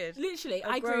really good. Literally,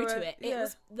 I grew to it. It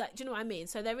was like, do you know what I mean?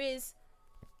 So there is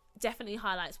definitely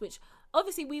highlights, which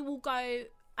obviously we will go,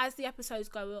 as the episodes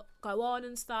go on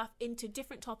and stuff, into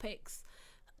different topics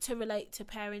to relate to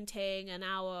parenting and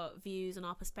our views and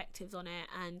our perspectives on it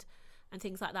and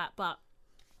things like that. But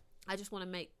I just want to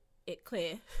make it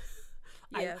clear,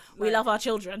 we love our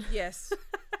children. Yes,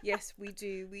 yes, we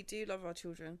do. We do love our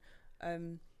children.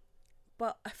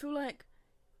 But I feel like,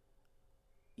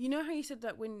 you know how you said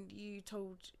that when you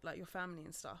told like your family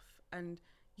and stuff, and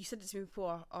you said it to me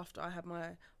before after I had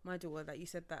my daughter, that you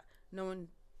said that no one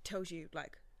tells you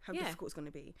like how difficult it's going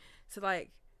to be. So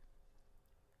like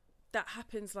that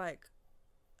happens like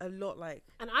a lot, like.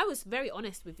 And I was very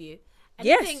honest with you.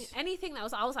 Anything that I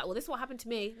was like, well, this is what happened to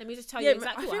me. Let me just tell you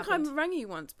exactly what happened. I think I rang you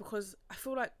once because I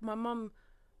feel like my mum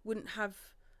wouldn't have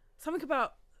something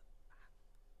about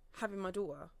having my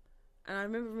daughter, and I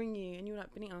remember ringing you and you were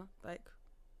like, Benita, like,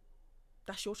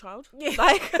 that's your child,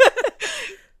 like,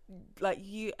 like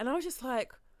you, and I was just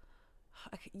like,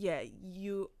 yeah,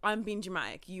 I'm being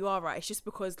dramatic. You are right. It's just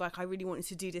because like I really wanted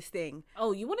to do this thing.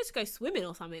 Oh, you wanted to go swimming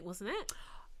or something, wasn't it?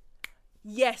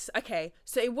 Yes. Okay.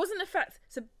 So it wasn't a fact.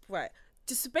 So right.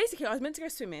 Just basically, I was meant to go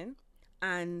swimming,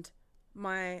 and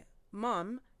my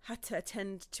mum had to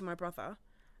attend to my brother,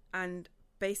 and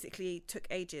basically took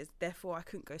ages. Therefore, I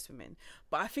couldn't go swimming.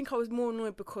 But I think I was more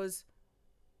annoyed because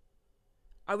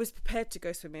I was prepared to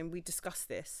go swimming. We discussed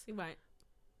this. Right.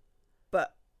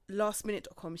 But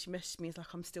lastminute.com, she messaged me, it's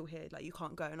like, I'm still here, like, you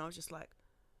can't go. And I was just like,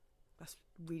 that's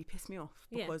really pissed me off,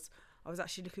 because I was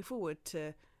actually looking forward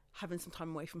to having some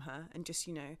time away from her and just,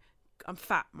 you know, I'm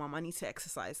fat, mum, I need to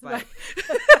exercise, like,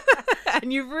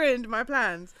 and you've ruined my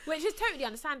plans. Which is totally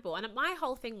understandable. And my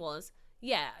whole thing was,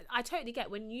 yeah, I totally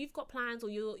get when you've got plans or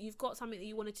you've got something that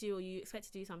you want to do or you expect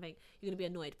to do something, you're going to be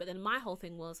annoyed. But then my whole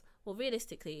thing was, well,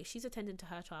 realistically, if she's attending to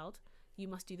her child, you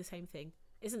must do the same thing.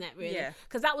 Isn't it, really? Yeah.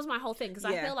 Because that was my whole thing. Because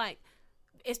I feel like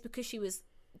it's because she was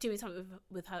doing something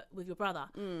with your brother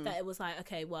that it was like,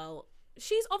 okay, well,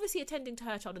 she's obviously attending to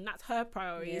her child and that's her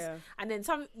priorities. Yeah. And then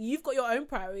you've got your own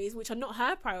priorities, which are not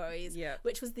her priorities. Yeah.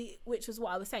 Which was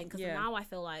what I was saying. Because now I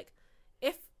feel like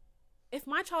if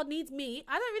my child needs me,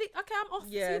 I don't really. Okay, I'm off.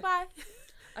 Yeah. See you, bye.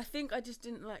 I think I just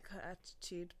didn't like her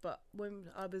attitude, but when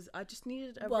I just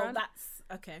needed a rant. Well, that's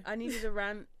okay. I needed a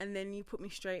rant, and then you put me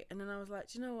straight, and then I was like,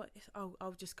 do you know what?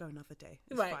 I'll just go another day.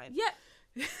 It's fine.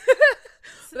 Yeah.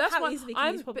 So that's how why easily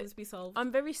can these problems be solved?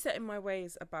 I'm very set in my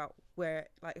ways about where,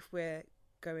 like, if we're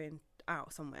going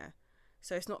out somewhere.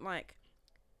 So it's not like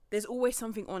there's always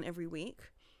something on every week.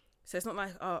 So it's not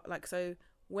like so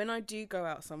when I do go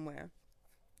out somewhere,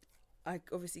 I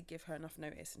obviously give her enough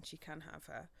notice, and she can have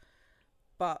her.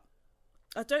 But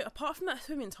I don't, apart from that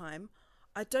swimming time,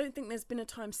 I don't think there's been a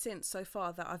time since so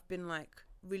far that I've been like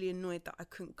really annoyed that I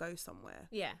couldn't go somewhere.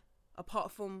 Yeah.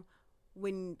 Apart from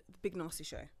when the Big Nasty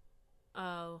show.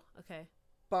 Oh, okay.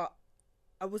 But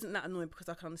I wasn't that annoyed because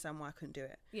I can understand why I couldn't do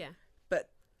it. Yeah. But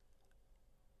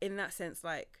in that sense,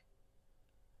 like,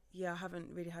 yeah, I haven't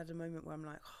really had a moment where I'm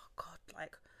like, oh God,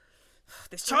 like,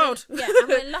 this child. Yeah, and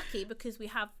we're lucky because I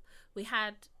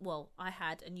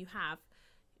had, and you have.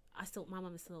 My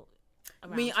mum is still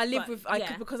around.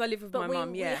 Because I live with my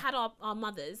mum. Yeah, we had our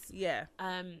mothers. Yeah.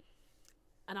 And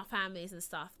our families and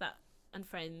stuff and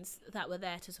friends that were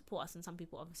there to support us, and some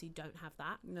people obviously don't have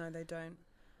that. No, they don't.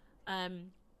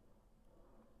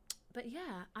 But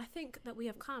yeah, I think that we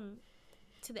have come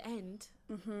to the end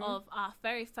of our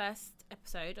very first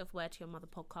episode of Where to Your Mother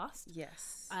podcast.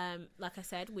 Yes. Like I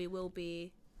said, we will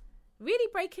be really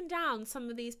breaking down some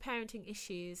of these parenting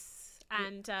issues,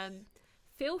 and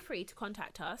feel free to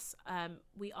contact us.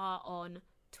 We are on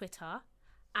Twitter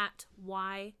at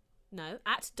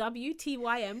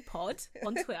WTYM pod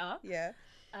on Twitter. Yeah.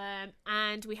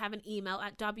 And we have an email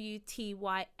at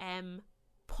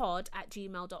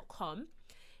wtympod@gmail.com.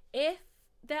 If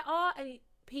there are any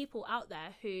people out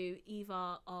there who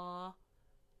either are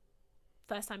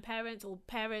first-time parents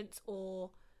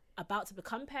or about to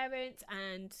become parents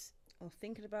or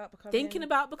thinking about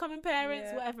becoming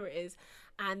parents, whatever it is,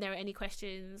 and there are any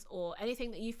questions or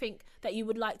anything that you think that you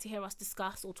would like to hear us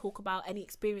discuss or talk about, any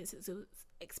experiences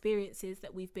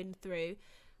that we've been through,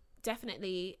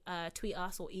 definitely tweet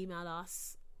us or email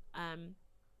us, and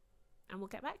we'll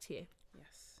get back to you.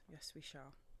 Yes, we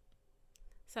shall.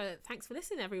 So thanks for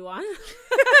listening, everyone.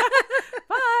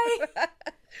 Bye.